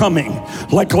 He's coming.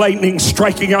 Like lightning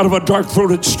striking out of a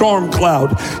dark-throated storm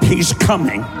cloud. He's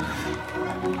coming.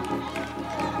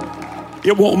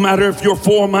 It won't matter if you're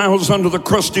 4 miles under the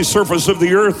crusty surface of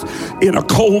the earth in a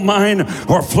coal mine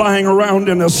or flying around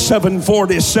in a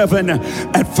 747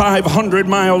 at 500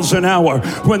 miles an hour.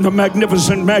 When the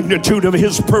magnificent magnitude of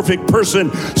his perfect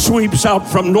person sweeps out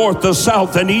from north to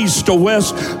south and east to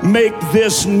west, make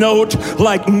this note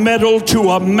like metal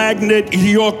to a magnet: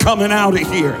 you're coming out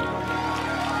of here.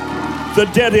 The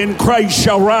dead in Christ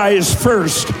shall rise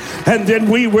first, and then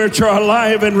we which are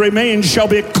alive and remain shall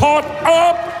be caught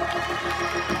up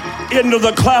into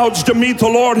the clouds to meet the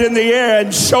Lord in the air,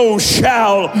 and so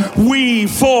shall we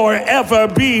forever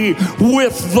be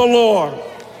with the Lord.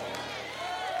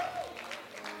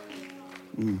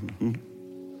 Mm-hmm.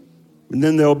 And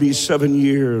then there'll be 7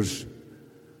 years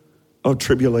of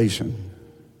tribulation.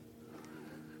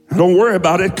 Don't worry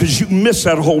about it, because you miss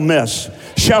that whole mess.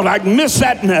 Shout, I miss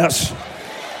that mess.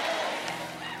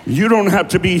 You don't have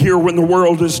to be here when the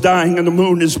world is dying and the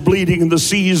moon is bleeding and the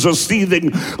seas are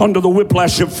seething under the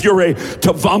whiplash of fury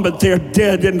to vomit their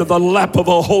dead into the lap of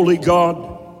a holy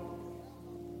God.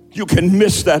 You can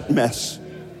miss that mess.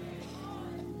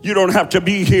 You don't have to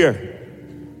be here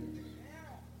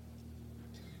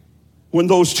when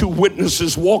those two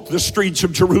witnesses walk the streets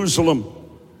of Jerusalem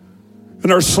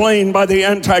and are slain by the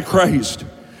Antichrist,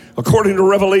 according to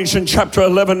Revelation chapter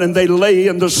 11, and they lay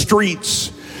in the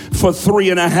streets for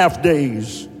 3.5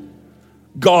 days.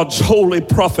 God's holy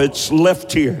prophets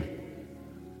left here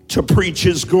to preach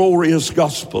his glorious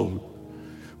gospel.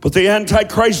 But the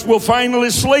Antichrist will finally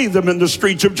slay them in the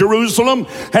streets of Jerusalem,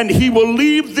 and he will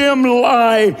leave them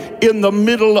lie in the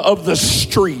middle of the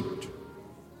street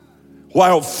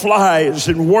while flies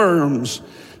and worms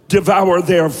devour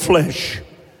their flesh,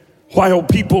 while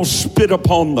people spit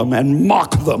upon them and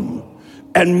mock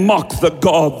the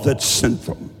God that sent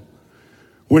them.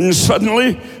 When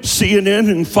suddenly CNN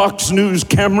and Fox News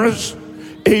cameras,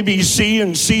 ABC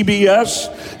and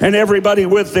CBS, and everybody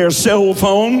with their cell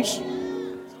phones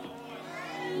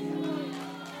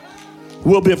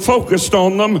will be focused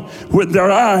on them with their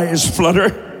eyes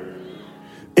flutter,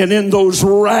 and in those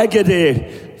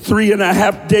raggedy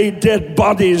 3.5 day dead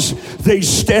bodies, they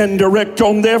stand erect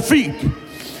on their feet.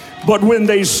 But when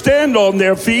they stand on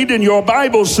their feet, and your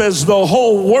Bible says the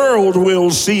whole world will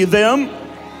see them,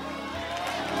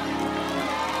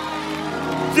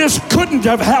 this couldn't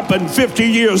have happened 50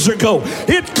 years ago.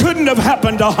 It couldn't have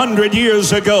happened 100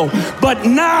 years ago. But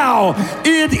now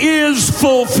it is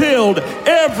fulfilled.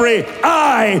 Every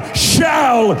eye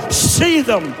shall see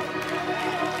them.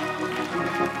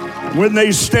 When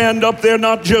they stand up, they're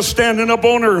not just standing up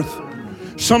on earth.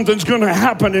 Something's going to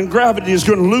happen, and gravity is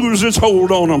going to lose its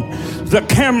hold on them. The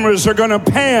cameras are going to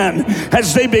pan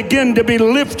as they begin to be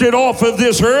lifted off of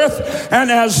this earth,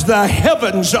 and as the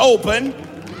heavens open,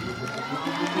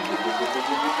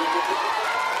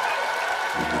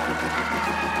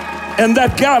 and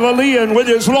that Galilean with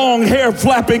his long hair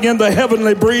flapping in the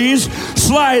heavenly breeze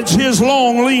slides his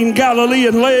long, lean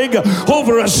Galilean leg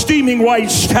over a steaming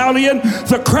white stallion.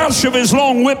 The crash of his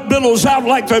long whip billows out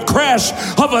like the crash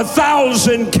of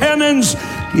 1,000 cannons.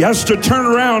 He has to turn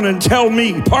around and tell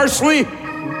me, Parsley,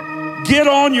 get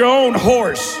on your own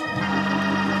horse,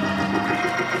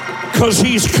 because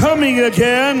he's coming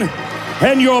again.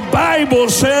 And your Bible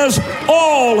says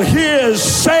all his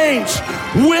saints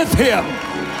with him.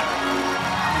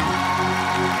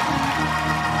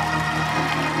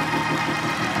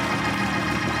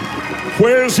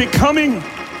 Where is he coming?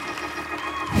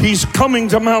 He's coming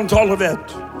to Mount Olivet.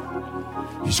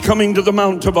 He's coming to the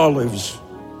Mount of Olives.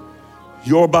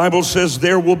 Your Bible says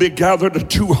there will be gathered a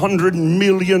 200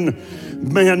 million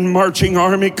man marching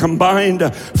army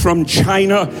combined from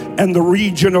China and the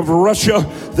region of Russia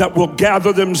that will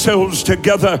gather themselves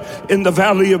together in the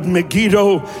valley of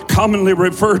Megiddo, commonly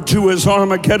referred to as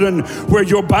Armageddon, where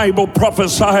your Bible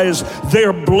prophesies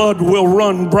their blood will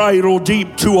run bridle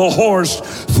deep to a horse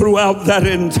throughout that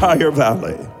entire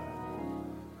valley.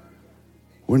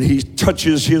 When he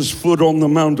touches his foot on the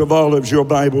Mount of Olives, your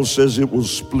Bible says it will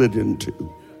split in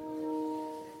two.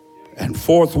 And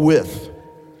forthwith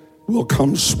will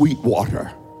come sweet water.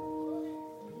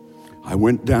 I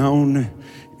went down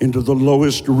into the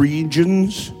lowest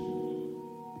regions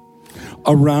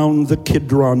around the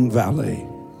Kidron Valley,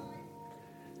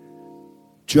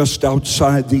 just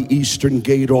outside the eastern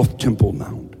gate off Temple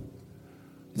Mount.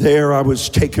 There I was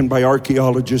taken by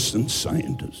archaeologists and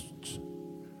scientists.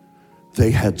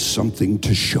 They had something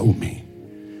to show me.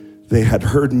 They had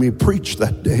heard me preach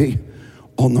that day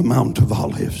on the Mount of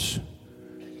Olives.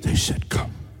 They said,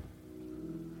 come.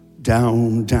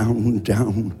 Down, down,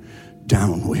 down,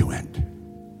 down we went.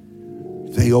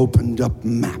 They opened up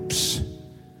maps,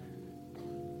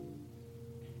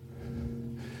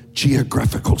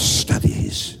 geographical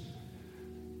studies,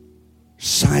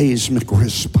 seismic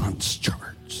response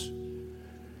charts.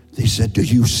 They said, do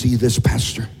you see this,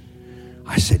 Pastor?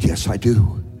 I said, yes, I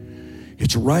do.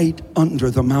 It's right under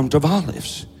the Mount of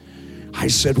Olives. I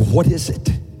said, what is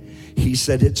it? He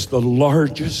said, it's the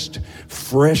largest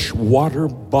freshwater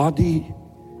body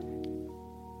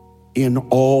in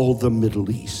all the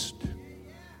Middle East,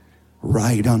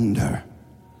 right under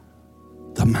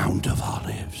the Mount of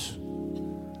Olives.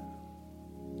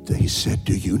 They said,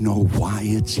 do you know why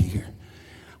it's here?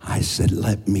 I said,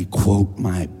 let me quote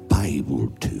my Bible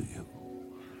to you.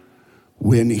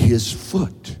 When his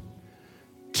foot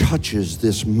touches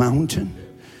this mountain,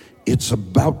 it's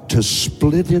about to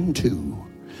split in two,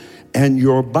 And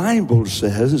your Bible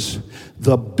says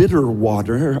the bitter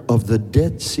water of the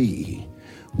Dead Sea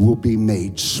will be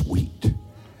made sweet.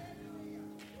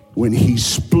 When he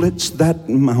splits that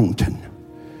mountain,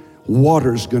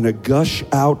 water's going to gush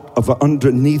out of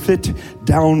underneath it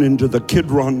down into the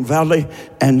Kidron Valley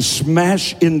and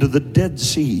smash into the Dead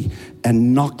Sea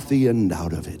and knock the end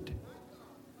out of it.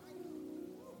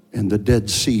 And the Dead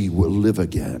Sea will live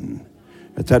again.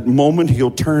 At that moment, he'll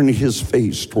turn his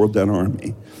face toward that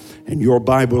army. And your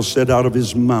Bible said out of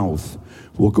his mouth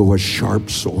will go a sharp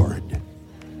sword.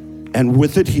 And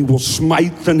with it, he will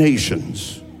smite the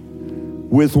nations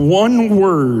with one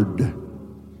word,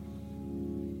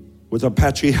 with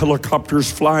Apache helicopters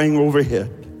flying overhead,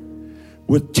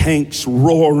 with tanks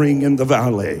roaring in the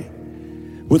valley,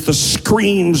 with the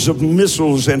screams of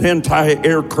missiles and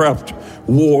anti-aircraft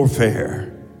warfare.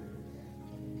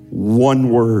 One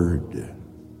word.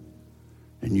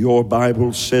 And your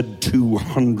Bible said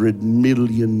 200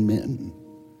 million men.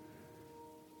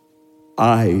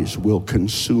 Eyes will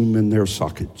consume in their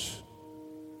sockets.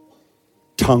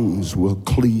 Tongues will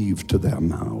cleave to their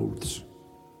mouths.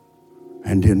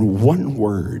 And in one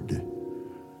word,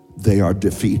 they are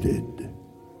defeated.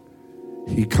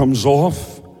 He comes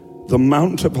off the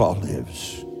Mount of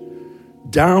Olives,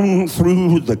 down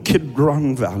through the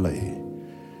Kidron Valley,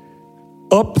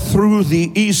 up through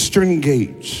the eastern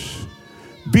gates.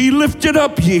 Be lifted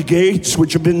up, ye gates,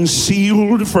 which have been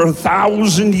sealed for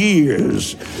 1,000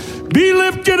 years. Be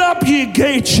lifted up, ye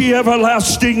gates, ye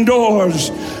everlasting doors,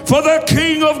 for the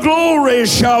King of glory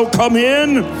shall come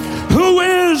in. Who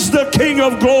is the King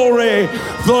of glory?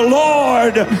 The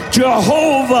Lord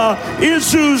Jehovah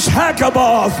Isus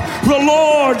Hakaboth, the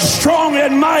Lord strong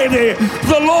and mighty,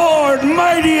 the Lord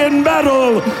mighty in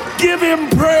battle. Give him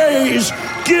praise,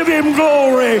 give him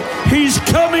glory. He's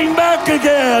coming back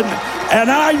again, and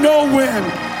I know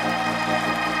when.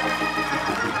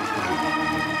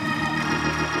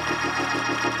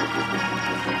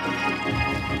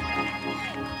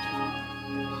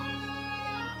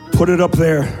 Put it up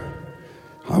there.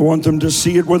 I want them to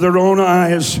see it with their own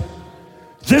eyes.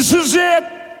 This is it.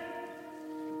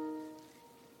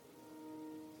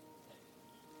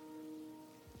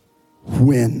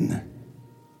 When?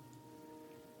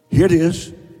 Here it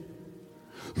is.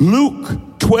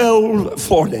 Luke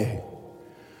 12:40.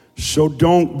 So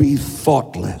don't be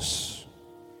thoughtless.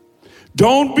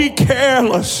 Don't be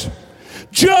careless.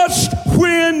 Just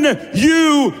when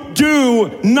you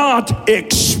do not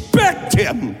expect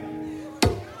him,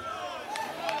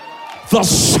 the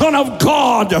Son of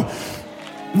God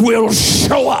will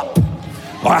show up.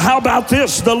 Or how about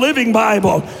this, the Living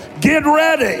Bible? Get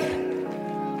ready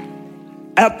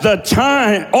at the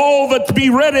time, be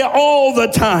ready all the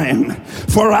time.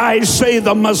 For I say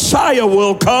the Messiah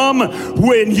will come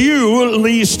when you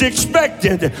least expect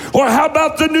it. Or how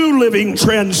about the New Living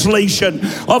Translation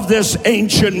of this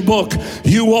ancient book?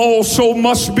 You also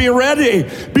must be ready.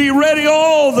 Be ready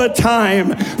all the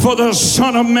time, for the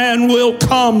Son of Man will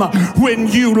come when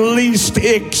you least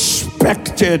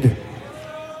expect it.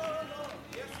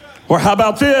 Or how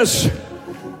about this?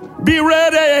 Be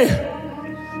ready,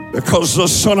 because the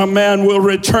Son of Man will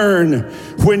return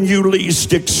when you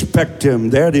least expect him.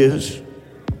 There it is.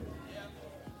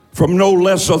 From no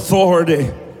less authority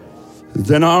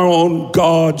than our own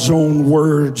God's own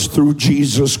words through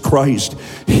Jesus Christ.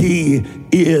 He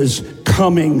is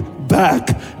coming back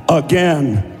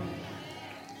again.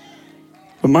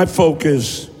 But my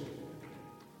focus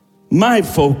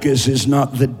is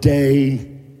not the day,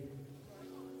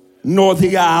 nor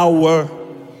the hour,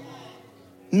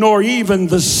 nor even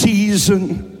the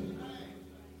season.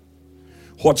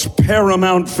 What's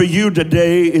paramount for you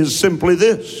today is simply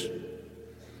this.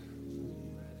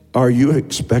 Are you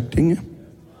expecting him?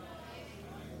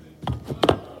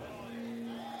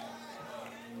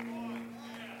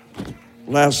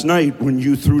 Last night when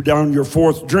you threw down your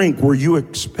fourth drink, were you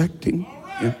expecting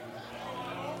him?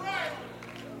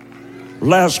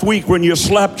 Last week when you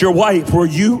slapped your wife, were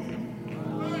you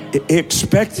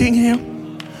expecting him?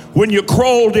 When you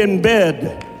crawled in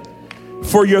bed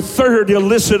for your third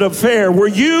illicit affair, were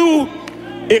you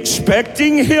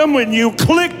expecting him? When you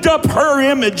clicked up her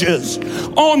images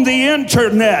on the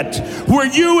internet, were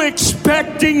you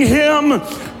expecting him?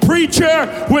 Preacher,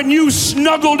 when you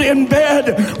snuggled in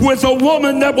bed with a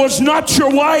woman that was not your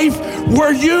wife,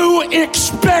 were you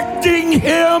expecting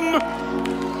him?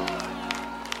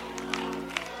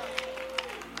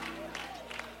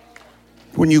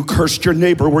 When you cursed your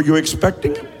neighbor, were you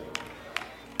expecting him?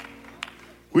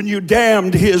 When you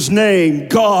damned his name,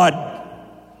 God,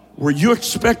 were you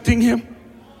expecting him?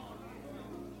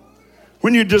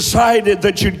 When you decided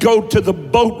that you'd go to the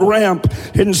boat ramp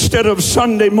instead of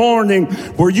Sunday morning,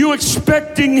 were you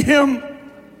expecting him?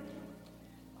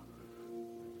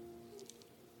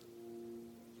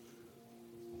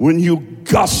 When you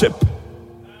gossip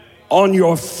on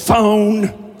your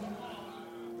phone,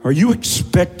 are you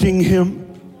expecting him?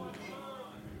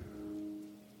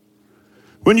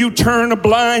 When you turn a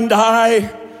blind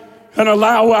eye and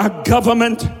allow our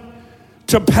government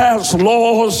to pass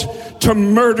laws to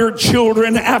murder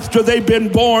children after they've been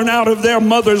born out of their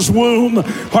mother's womb,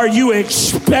 are you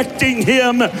expecting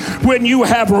him? When you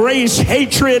have race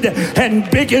hatred and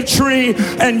bigotry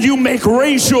and you make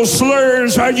racial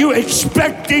slurs, are you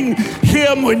expecting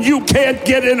him? When you can't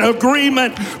get an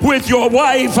agreement with your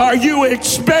wife, are you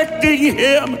expecting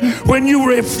him? When you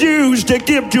refuse to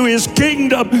give to his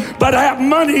kingdom but have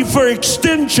money for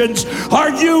extensions,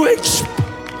 are you expecting?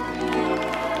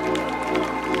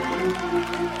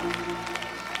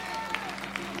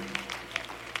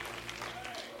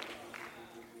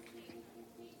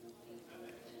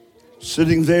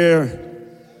 Sitting there,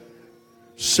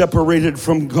 separated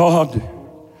from God,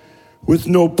 with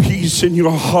no peace in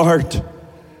your heart,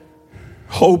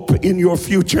 hope in your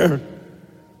future,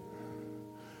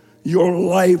 your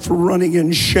life running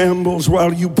in shambles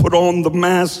while you put on the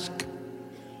mask.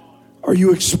 Are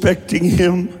you expecting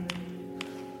him?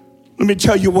 Let me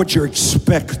tell you what you're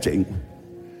expecting.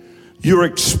 You're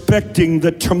expecting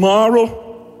that tomorrow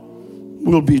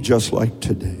will be just like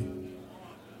today.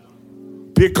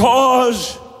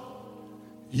 Because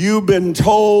you've been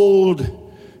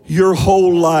told your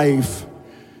whole life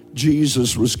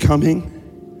Jesus was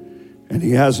coming, and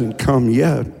he hasn't come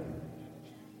yet.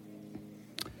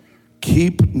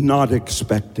 Keep not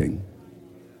expecting.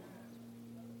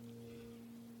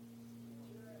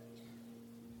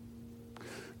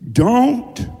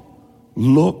 Don't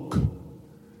look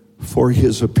for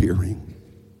his appearing.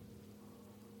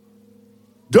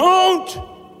 Don't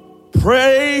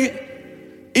pray,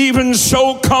 even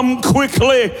so come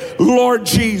quickly, Lord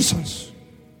Jesus.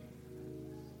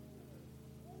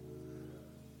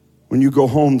 When you go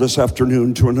home this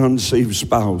afternoon to an unsaved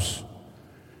spouse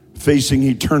facing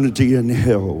eternity in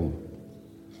hell,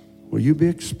 will you be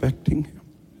expecting him?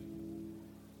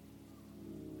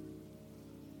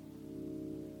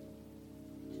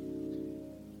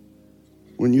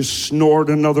 When you snort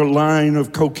another line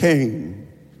of cocaine,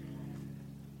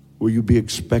 will you be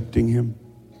expecting him?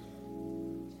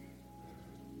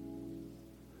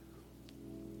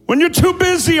 When you're too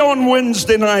busy on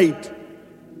Wednesday night,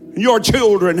 and your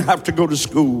children have to go to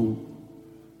school,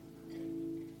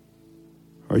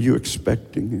 are you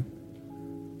expecting him?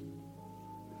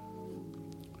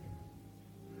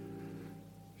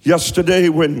 Yesterday,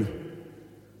 when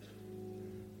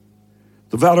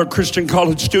the Valor Christian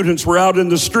College students were out in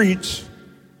the streets,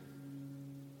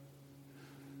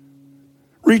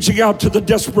 reaching out to the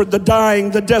desperate, the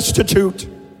dying, the destitute,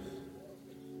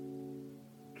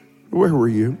 where were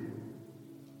you?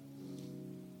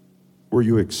 Were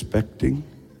you expecting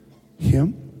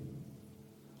him?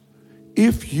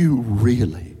 If you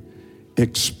really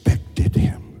expected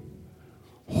him,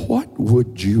 what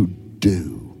would you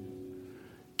do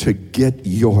to get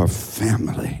your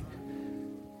family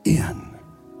in?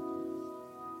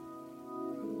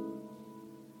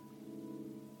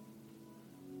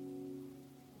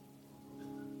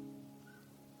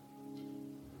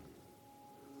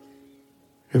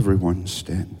 Everyone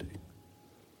standing.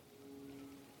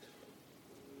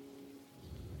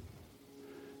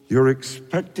 You're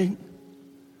expecting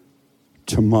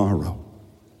tomorrow.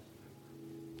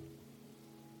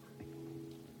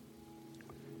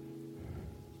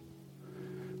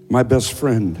 My best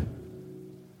friend,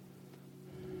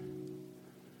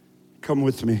 come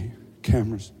with me,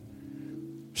 cameras.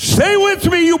 Stay with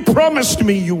me, you promised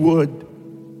me you would.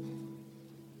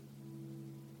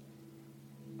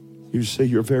 You say,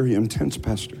 you're very intense,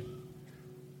 Pastor.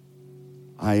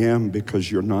 I am,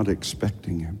 because you're not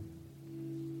expecting him.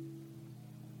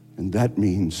 And that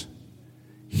means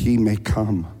he may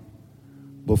come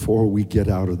before we get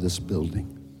out of this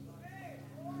building.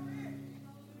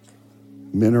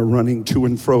 Men are running to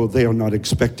and fro. They are not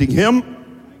expecting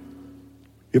him.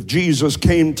 If Jesus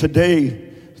came today,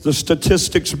 the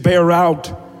statistics bear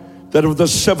out that of the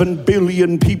 7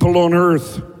 billion people on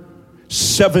earth,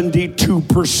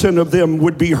 72% of them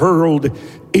would be hurled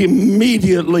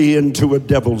immediately into a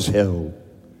devil's hell.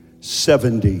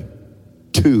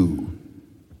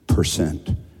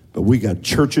 72%. But we got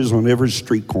churches on every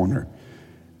street corner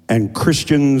and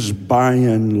Christians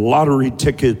buying lottery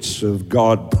tickets of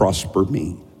God prosper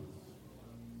me.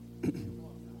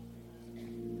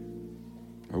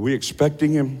 Are we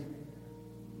expecting him?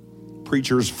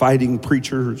 preachers fighting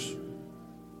preachers.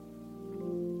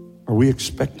 Are we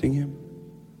expecting him?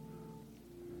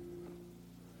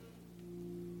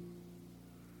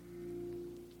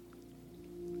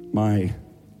 My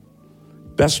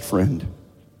best friend,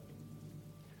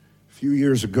 a few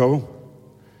years ago,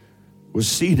 was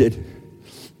seated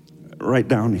right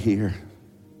down here.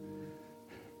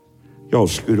 Y'all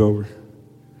scoot over.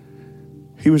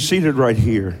 He was seated right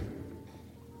here.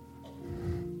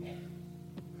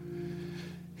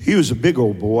 He was a big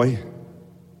old boy.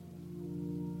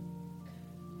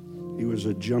 He was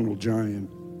a gentle giant.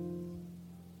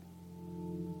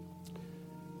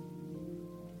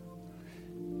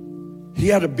 He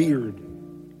had a beard,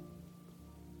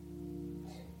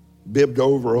 bibbed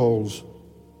overalls.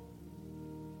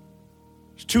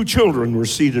 His 2 children were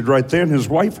seated right there, and his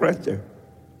wife right there.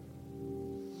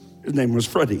 His name was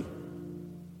Freddie.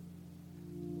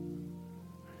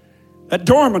 That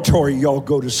dormitory y'all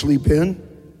go to sleep in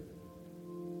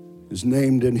is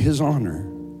named in his honor,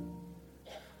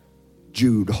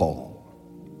 Jude Hall.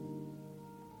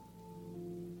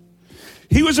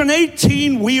 He was an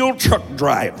 18-wheel truck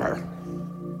driver.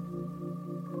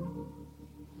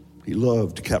 He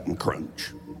loved Captain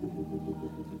Crunch.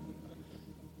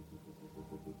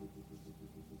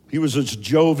 He was as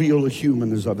jovial a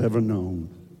human as I've ever known.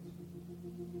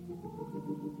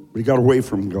 But he got away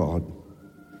from God.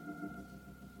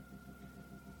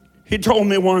 He told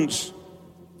me once,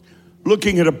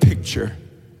 looking at a picture,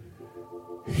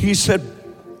 he said,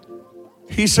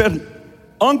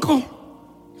 Uncle,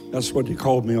 that's what he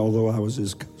called me, although I was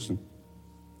his cousin.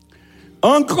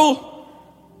 Uncle,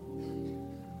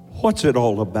 what's it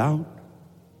all about?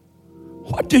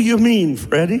 What do you mean,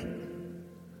 Freddie?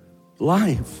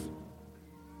 Life.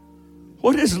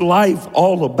 What is life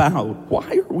all about?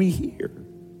 Why are we here?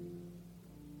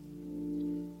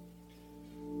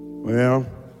 Well,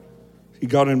 he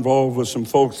got involved with some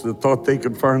folks that thought they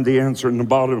could find the answer in the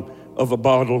bottom of a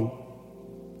bottle.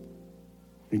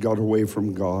 He got away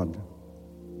from God.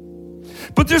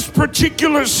 But this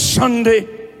particular Sunday,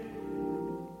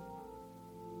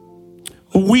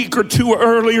 a week or 2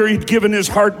 earlier, he'd given his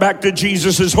heart back to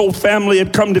Jesus. His whole family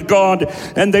had come to God,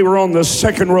 and they were on the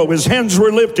second row. His hands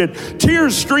were lifted,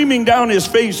 tears streaming down his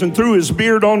face and through his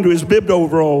beard onto his bibbed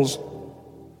overalls.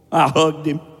 I hugged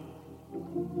him,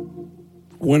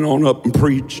 went on up and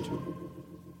preached.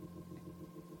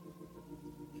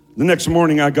 The next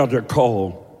morning, I got a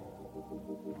call.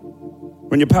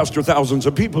 When you pastor thousands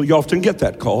of people, you often get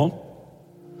that call.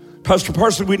 Pastor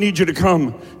Parsley, we need you to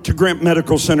come to Grant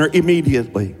Medical Center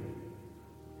immediately.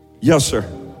 Yes, sir.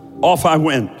 Off I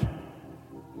went.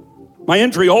 My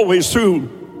entry always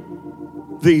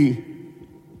through the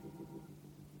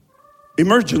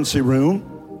emergency room.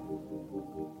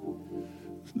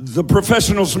 The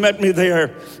professionals met me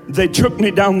there. They took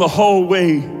me down the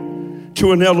hallway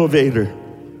to an elevator.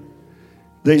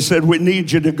 They said, we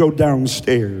need you to go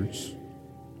downstairs.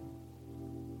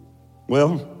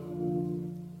 Well,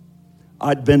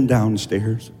 I'd been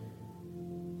downstairs.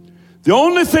 The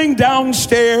only thing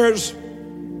downstairs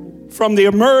from the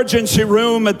emergency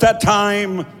room at that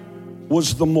time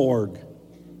was the morgue.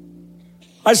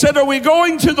 I said, are we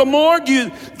going to the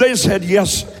morgue? They said,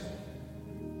 yes, sir.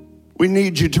 We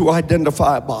need you to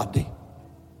identify a body.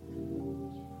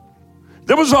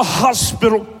 There was a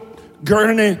hospital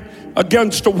gurney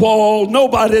against a wall,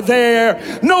 nobody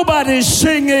there, nobody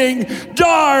singing,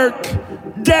 dark,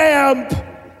 damp,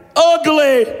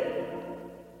 ugly.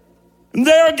 And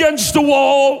there against the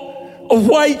wall, a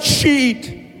white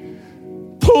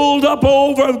sheet pulled up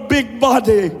over a big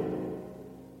body.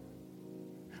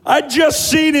 I'd just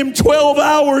seen him 12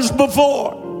 hours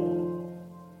before.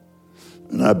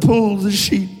 And I pulled the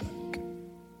sheet back.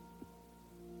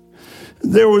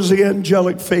 There was the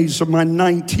angelic face of my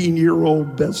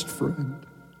 19-year-old best friend.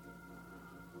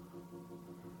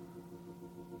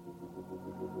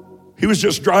 He was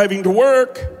just driving to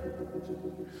work.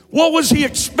 What was he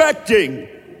expecting?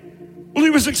 Well, he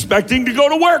was expecting to go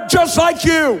to work just like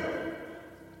you.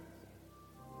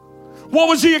 What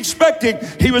was he expecting?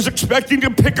 He was expecting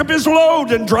to pick up his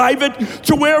load and drive it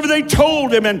to wherever they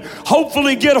told him and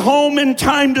hopefully get home in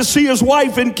time to see his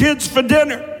wife and kids for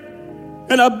dinner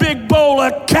and a big bowl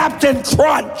of Captain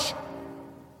Crunch.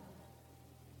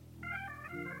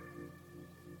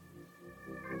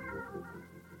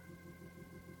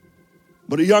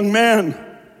 But a young man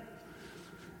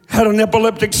had an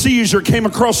epileptic seizure, came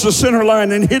across the center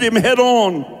line and hit him head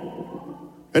on.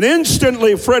 And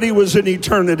instantly, Freddie was in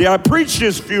eternity. I preached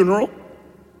his funeral.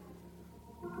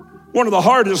 One of the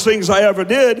hardest things I ever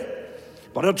did.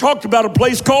 But I talked about a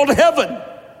place called heaven,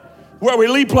 where we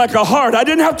leap like a hart. I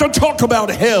didn't have to talk about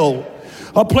hell.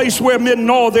 A place where men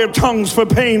gnaw their tongues for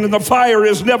pain and the fire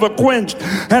is never quenched,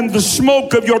 and the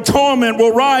smoke of your torment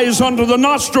will rise under the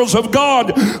nostrils of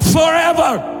God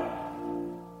forever.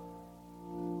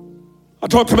 I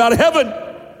talked about heaven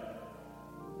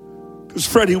because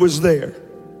Freddie was there.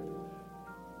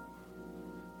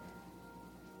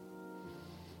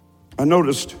 I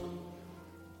noticed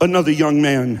another young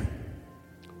man.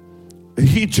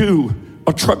 He too,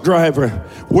 a truck driver,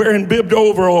 wearing bibbed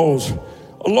overalls,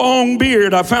 a long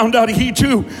beard. I found out he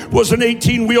too was an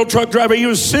 18-wheel truck driver. He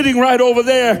was sitting right over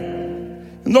there.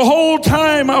 And the whole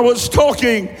time I was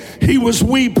talking, he was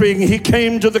weeping. He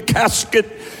came to the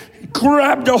casket,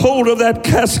 grabbed a hold of that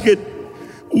casket,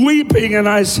 weeping. And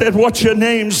I said, "What's your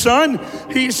name, son?"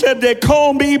 He said, "They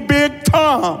call me Big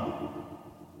Tom."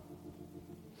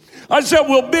 I said,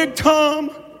 "Well, Big Tom,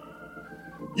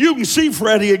 you can see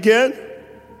Freddie again.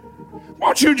 Why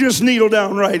don't you just kneel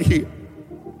down right here?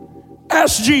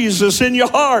 Ask Jesus in your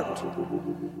heart.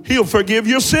 He'll forgive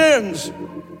your sins.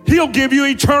 He'll give you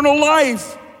eternal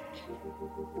life."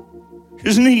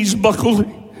 His knees buckled,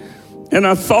 and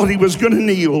I thought he was going to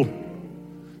kneel.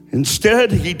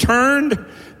 Instead, he turned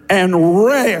and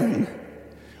ran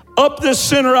up the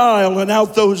center aisle and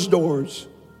out those doors.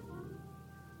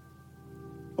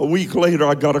 A week later,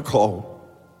 I got a call.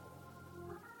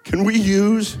 "Can we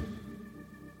use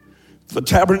the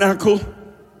tabernacle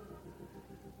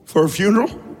for a funeral?"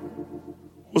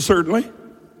 "Well, certainly."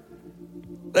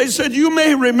 They said, "You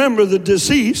may remember the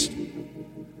deceased."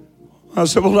 I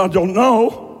said, "Well, I don't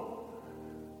know.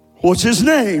 What's his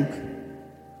name?"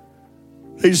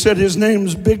 They said, "His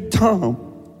name's Big Tom."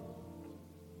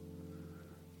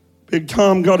 Big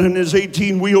Tom got in his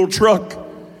 18-wheel truck,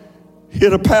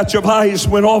 hit a patch of ice,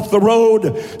 went off the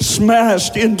road,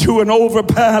 smashed into an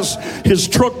overpass. His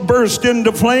truck burst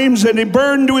into flames, and he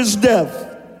burned to his death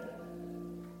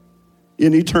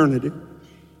in eternity.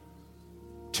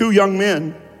 Two young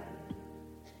men,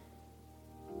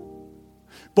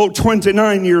 both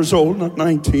 29 years old, not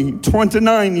 19,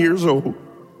 29 years old,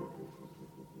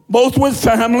 both with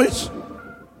families,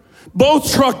 both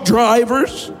truck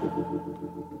drivers,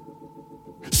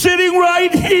 sitting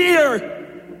right here,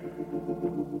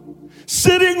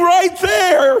 sitting right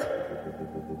there.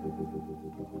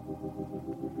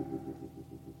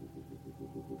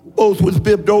 Both with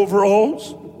bibbed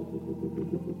overalls.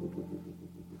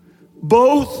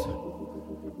 Both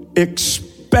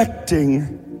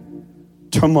expecting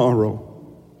tomorrow.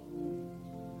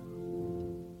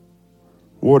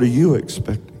 What are you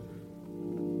expecting?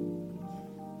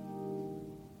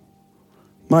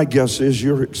 My guess is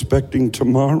you're expecting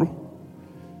tomorrow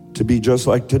to be just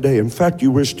like today. In fact,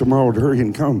 you wish tomorrow to hurry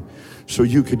and come so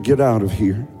you could get out of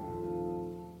here.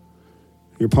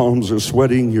 Your palms are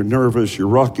sweating, you're nervous, you're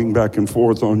rocking back and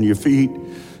forth on your feet,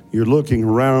 you're looking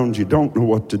around, you don't know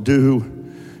what to do.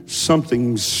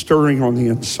 Something's stirring on the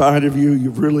inside of you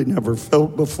you've really never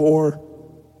felt before.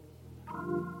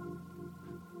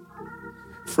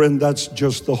 Friend, that's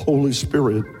just the Holy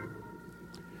Spirit.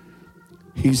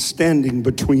 He's standing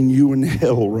between you and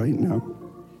hell right now.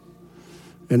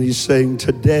 And he's saying,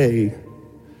 today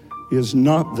is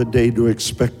not the day to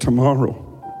expect tomorrow,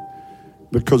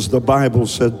 because the Bible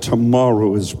said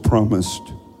tomorrow is promised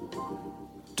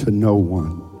to no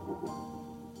one.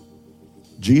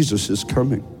 Jesus is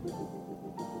coming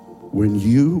when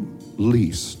you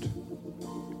least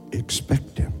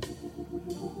expect him.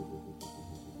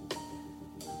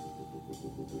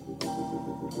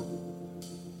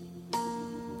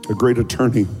 A great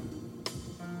attorney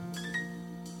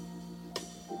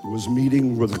was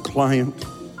meeting with a client.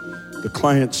 The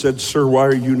client said, "Sir, why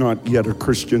are you not yet a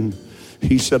Christian?"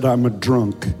 He said, "I'm a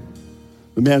drunk."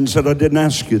 The man said, "I didn't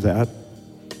ask you that."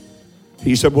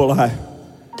 He said, "Well, I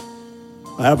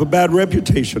have a bad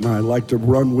reputation. I like to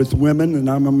run with women, and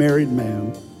I'm a married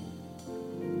man."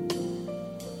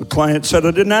 The client said,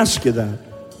 "I didn't ask you that.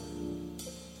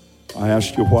 I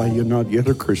asked you why you're not yet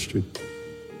a Christian."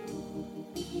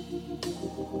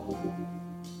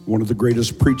 One of the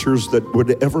greatest preachers that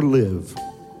would ever live,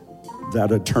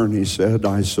 that attorney said,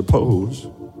 "I suppose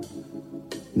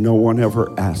no one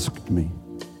ever asked me."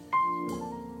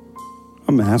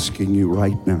 I'm asking you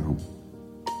right now,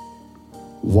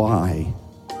 why,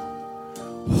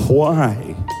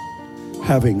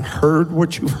 having heard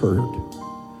what you've heard,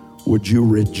 would you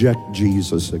reject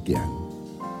Jesus again?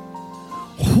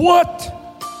 What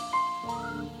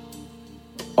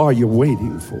are you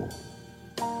waiting for?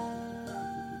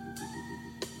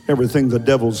 Everything the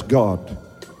devil's got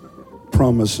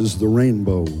promises the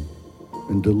rainbow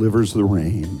and delivers the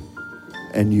rain,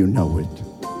 and you know it.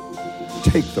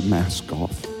 Take the mask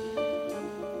off.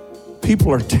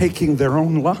 People are taking their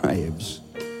own lives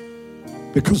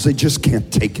because they just can't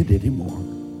take it anymore.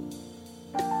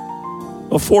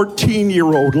 A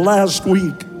 14-year-old last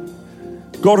week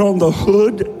got on the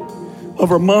hood of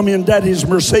her mommy and daddy's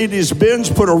Mercedes-Benz,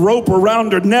 put a rope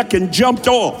around her neck and jumped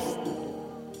off.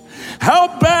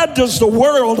 How bad does the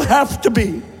world have to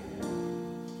be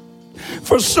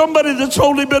for somebody that's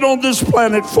only been on this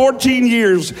planet 14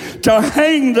 years to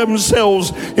hang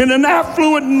themselves in an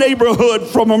affluent neighborhood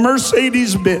from a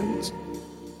Mercedes-Benz?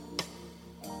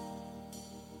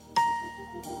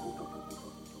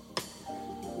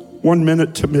 One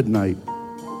minute to midnight.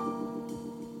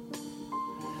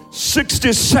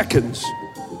 60 seconds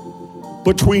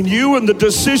between you and the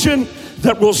decision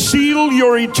that will seal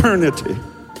your eternity.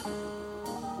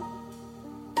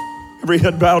 Every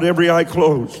head bowed, every eye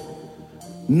closed.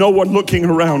 No one looking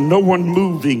around, no one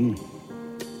moving.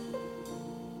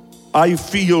 I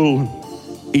feel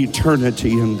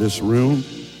eternity in this room.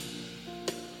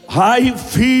 I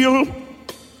feel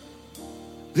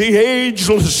the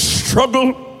ageless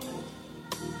struggle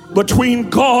between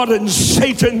God and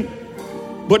Satan,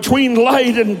 between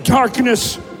light and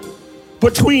darkness,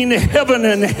 between heaven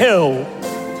and hell.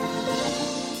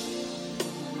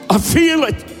 I feel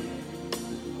it.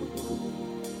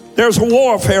 There's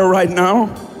warfare right now.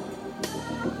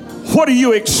 What are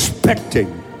you expecting?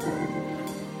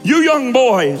 You young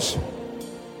boys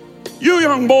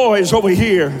over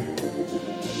here,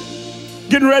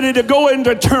 getting ready to go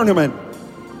into tournament.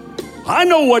 I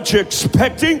know what you're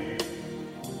expecting.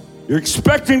 You're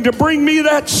expecting to bring me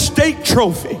that state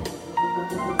trophy.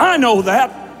 I know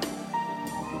that.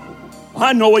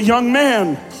 I know a young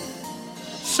man,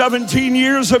 17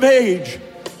 years of age,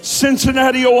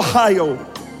 Cincinnati, Ohio,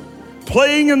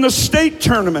 playing in the state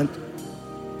tournament.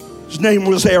 His name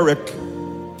was Eric.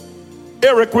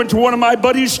 Eric went to one of my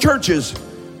buddies' churches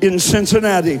in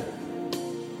Cincinnati.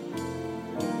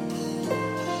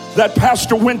 That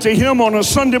pastor went to him on a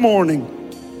Sunday morning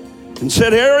and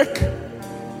said, Eric,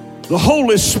 the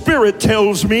Holy Spirit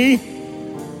tells me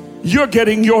you're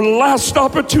getting your last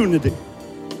opportunity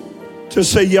to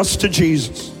say yes to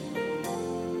Jesus.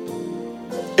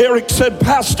 Eric said,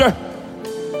 Pastor,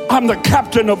 I'm the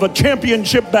captain of a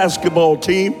championship basketball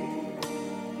team.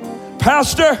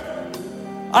 Pastor,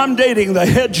 I'm dating the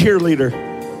head cheerleader.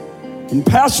 And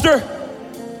Pastor,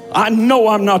 I know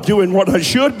I'm not doing what I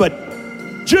should, but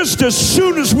just as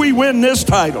soon as we win this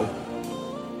title,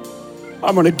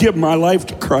 I'm going to give my life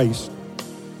to Christ.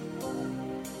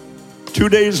 2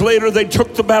 days later, they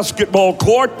took the basketball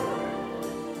court,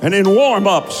 and in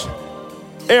warm-ups,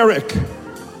 Eric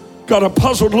got a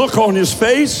puzzled look on his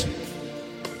face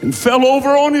and fell over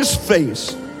on his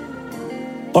face,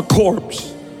 a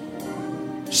corpse.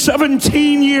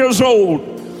 17 years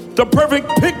old, the perfect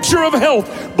picture of health,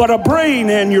 but a brain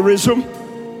aneurysm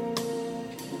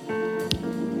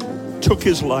took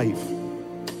his life.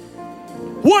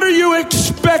 What are you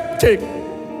expecting?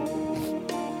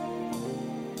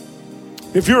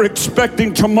 If you're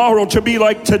expecting tomorrow to be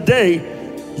like today,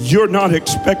 you're not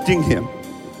expecting him.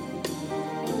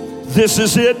 This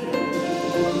is it.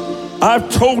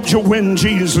 I've told you when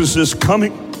Jesus is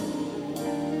coming.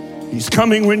 He's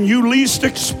coming when you least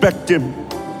expect him.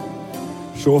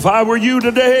 So if I were you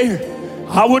today,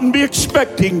 I wouldn't be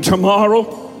expecting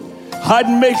tomorrow. I'd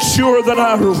make sure that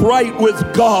I was right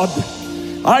with God.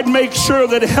 I'd make sure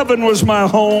that heaven was my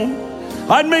home.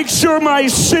 I'd make sure my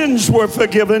sins were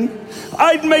forgiven.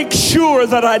 I'd make sure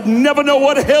that I'd never know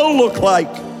what hell looked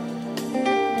like.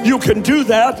 You can do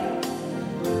that.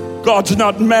 God's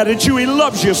not mad at you. He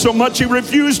loves you so much he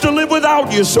refused to live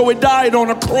without you, so he died on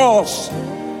a cross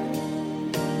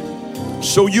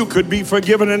so you could be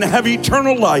forgiven and have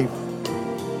eternal life.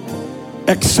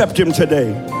 Accept him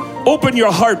today. Open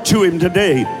your heart to him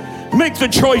today. Make the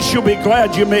choice you'll be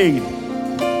glad you made.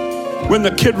 When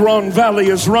the Kidron Valley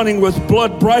is running with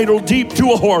blood bridled deep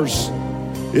to a horse,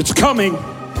 it's coming.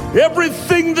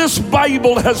 Everything this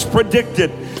Bible has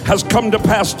predicted has come to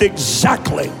pass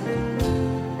exactly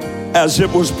as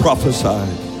it was prophesied.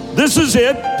 This is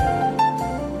it.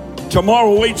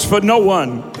 Tomorrow waits for no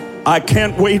one. I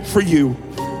can't wait for you.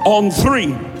 On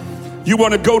 3, you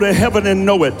want to go to heaven and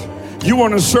know it. You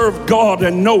want to serve God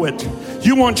and know it.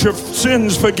 You want your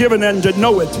sins forgiven and to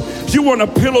know it. You want to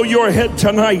pillow your head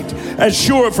tonight as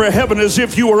sure for heaven as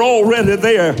if you were already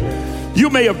there.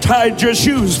 You may have tied your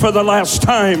shoes for the last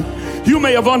time. You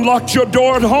may have unlocked your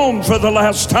door at home for the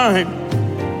last time.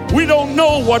 We don't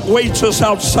know what waits us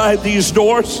outside these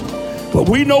doors, but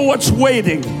we know what's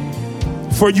waiting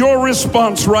for your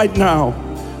response right now.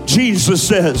 Jesus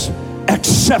says,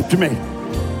 accept me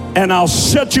and I'll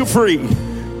set you free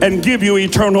and give you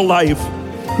eternal life.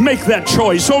 Make that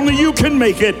choice. Only you can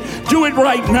make it. Do it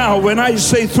right now. When I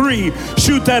say 3,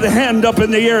 shoot that hand up in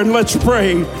the air and let's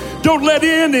pray. Don't let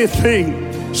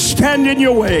anything stand in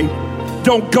your way.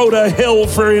 Don't go to hell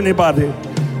for anybody.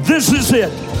 This is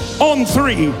it. On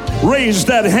 3, raise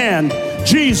that hand.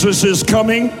 Jesus is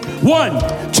coming.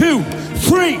 1, 2,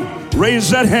 3. Raise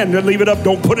that hand and leave it up.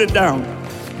 Don't put it down.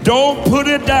 Don't put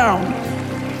it down.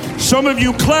 Some of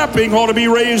you clapping ought to be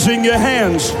raising your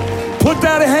hands. Put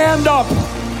that hand up.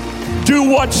 Do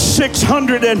what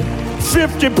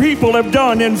 650 people have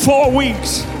done in 4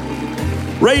 weeks.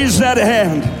 Raise that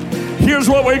hand. Here's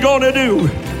what we're going to do.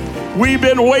 We've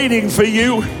been waiting for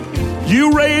you.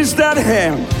 You raise that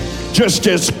hand just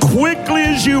as quickly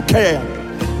as you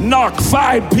can. Knock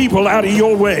 5 people out of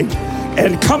your way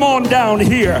and come on down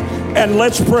here and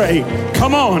let's pray.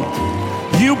 Come on.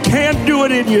 You can't do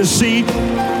it in your seat.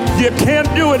 You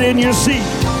can't do it in your seat.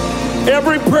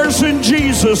 Every person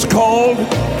Jesus called,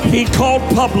 he called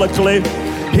publicly.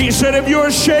 He said, if you're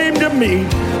ashamed of me,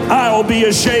 I'll be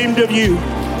ashamed of you.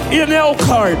 In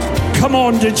Elkhart, come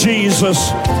on to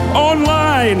Jesus.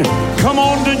 Online, come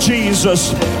on to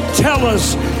Jesus. Tell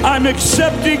us, I'm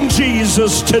accepting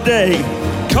Jesus today.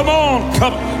 Come on,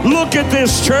 come. Look at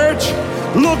this church.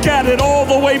 Look at it all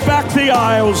the way back the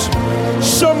aisles.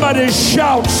 Somebody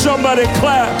shout, somebody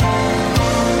clap.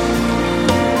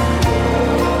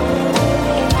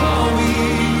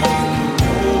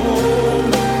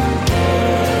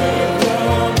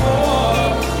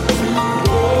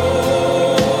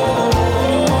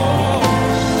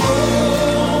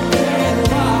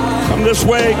 Come this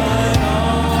way.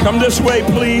 Come this way,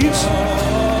 please.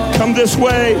 Come this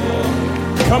way.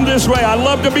 Come this way. I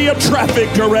love to be a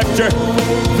traffic director.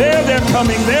 There they're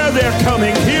coming. There they're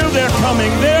coming. Here they're coming.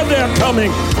 There they're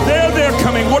coming. There they're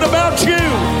coming. What about you?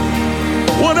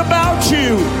 What about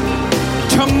you?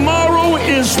 Tomorrow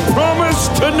is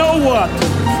promised to no one.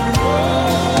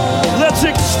 Let's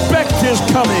expect his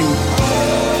coming.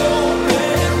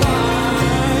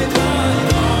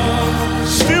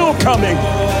 Still coming.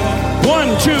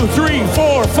 1, 2, 3,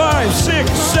 4, 5,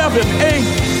 6, 7, 8,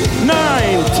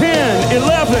 9, 10,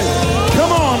 11.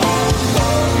 Come on.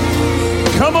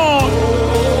 Come on.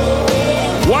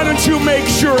 Why don't you make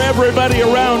sure everybody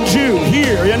around you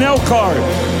here in Elkhart,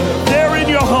 they're in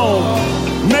your home,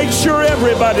 make sure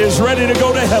everybody's ready to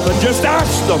go to heaven. Just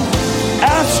ask them.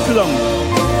 Ask them.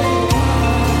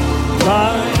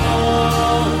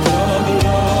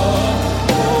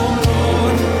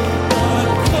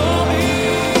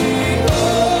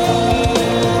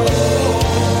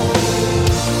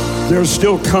 They're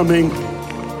still coming.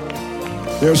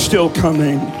 They're still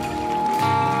coming.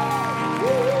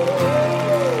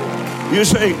 You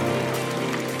say,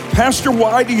 Pastor,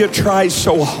 why do you try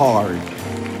so hard?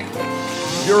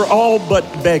 You're all but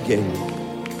begging.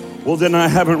 Well, then I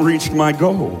haven't reached my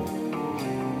goal.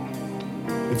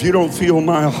 If you don't feel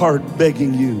my heart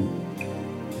begging you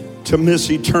to miss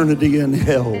eternity in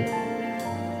hell,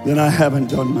 then I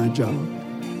haven't done my job.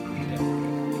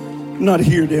 I'm not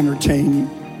here to entertain you.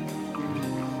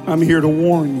 I'm here to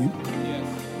warn you.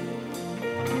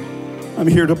 I'm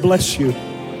here to bless you.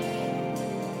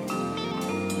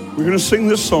 We're going to sing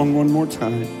this song one more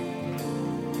time.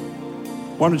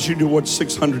 Why don't you do what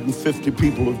 650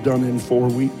 people have done in 4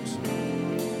 weeks?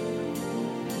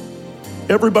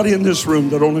 Everybody in this room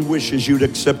that only wishes you'd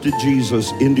accepted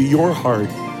Jesus into your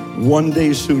heart one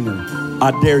day sooner,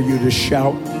 I dare you to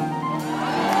shout.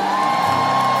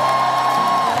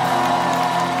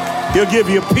 He'll give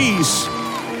you peace.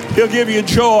 He'll give you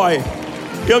joy.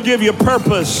 He'll give you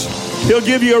purpose. He'll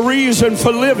give you a reason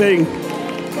for living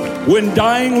when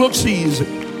dying looks easy.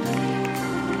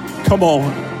 Come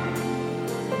on.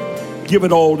 Give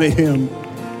it all to him.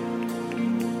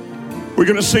 We're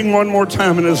going to sing one more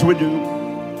time, and as we do,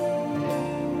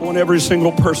 I want every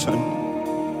single person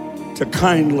to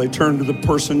kindly turn to the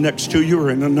person next to you or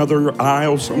in another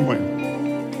aisle somewhere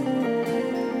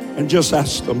and just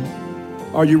ask them,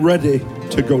 are you ready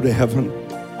to go to heaven?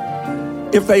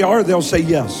 If they are, they'll say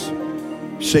yes.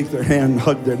 Shake their hand,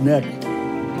 hug their neck,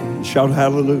 and shout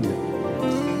hallelujah.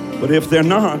 But if they're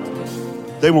not,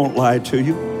 they won't lie to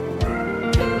you.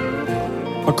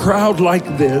 A crowd like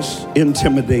this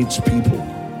intimidates people.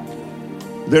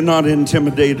 They're not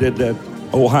intimidated at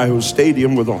Ohio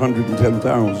Stadium with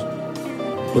 110,000.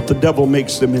 But the devil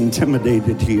makes them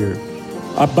intimidated here.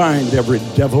 I bind every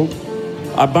devil.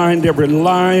 I bind every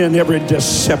lie and every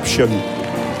deception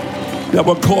that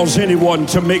will cause anyone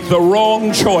to make the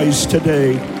wrong choice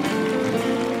today.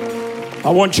 I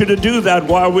want you to do that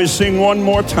while we sing one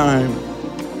more time.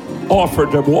 Offer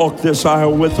to walk this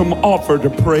aisle with them. Offer to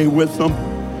pray with them.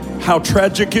 How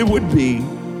tragic it would be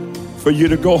for you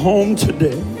to go home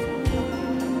today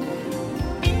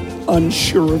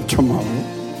unsure of tomorrow.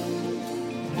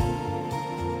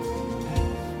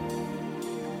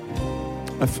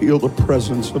 I feel the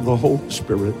presence of the Holy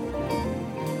Spirit.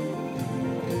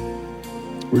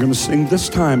 We're going to sing this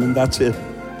time, and that's it.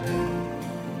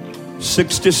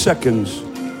 60 seconds.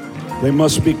 They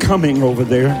must be coming over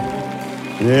there.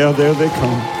 Yeah, there they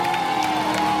come.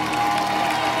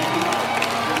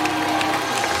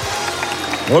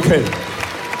 Okay,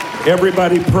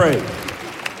 everybody pray.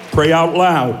 Pray out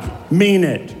loud. Mean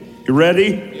it. You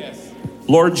ready? Yes.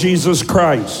 Lord Jesus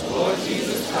Christ, Lord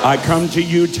Jesus Christ, I come to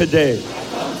you today.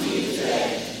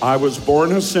 I was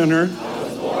born a sinner,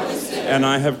 and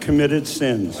I have committed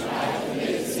sins.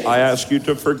 I ask you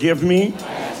to forgive me,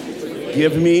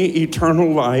 give me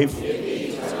eternal life,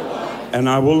 and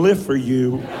I will live for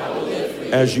you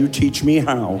as you teach me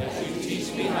how.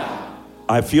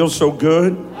 I feel so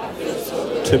good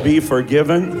to be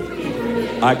forgiven.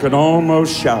 I could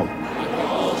almost shout.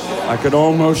 I could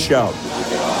almost shout.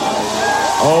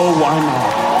 Oh, why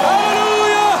not?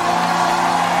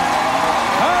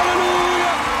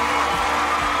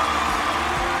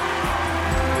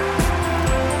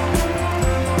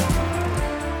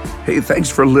 Hey, thanks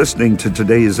for listening to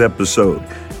today's episode.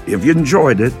 If you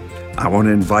enjoyed it, I want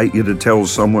to invite you to tell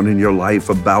someone in your life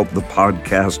about the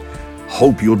podcast.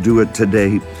 Hope you'll do it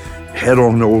today. Head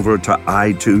on over to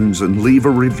iTunes and leave a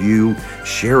review.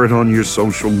 Share it on your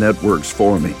social networks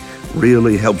for me.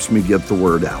 Really helps me get the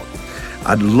word out.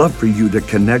 I'd love for you to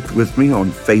connect with me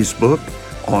on Facebook,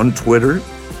 on Twitter,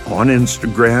 on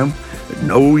Instagram.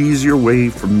 No easier way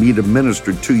for me to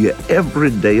minister to you every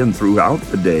day and throughout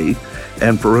the day,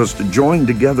 and for us to join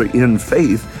together in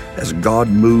faith as God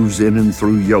moves in and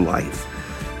through your life.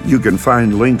 You can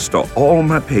find links to all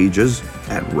my pages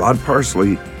at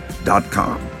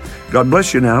rodparsley.com. God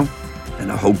bless you now,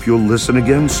 and I hope you'll listen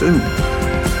again soon.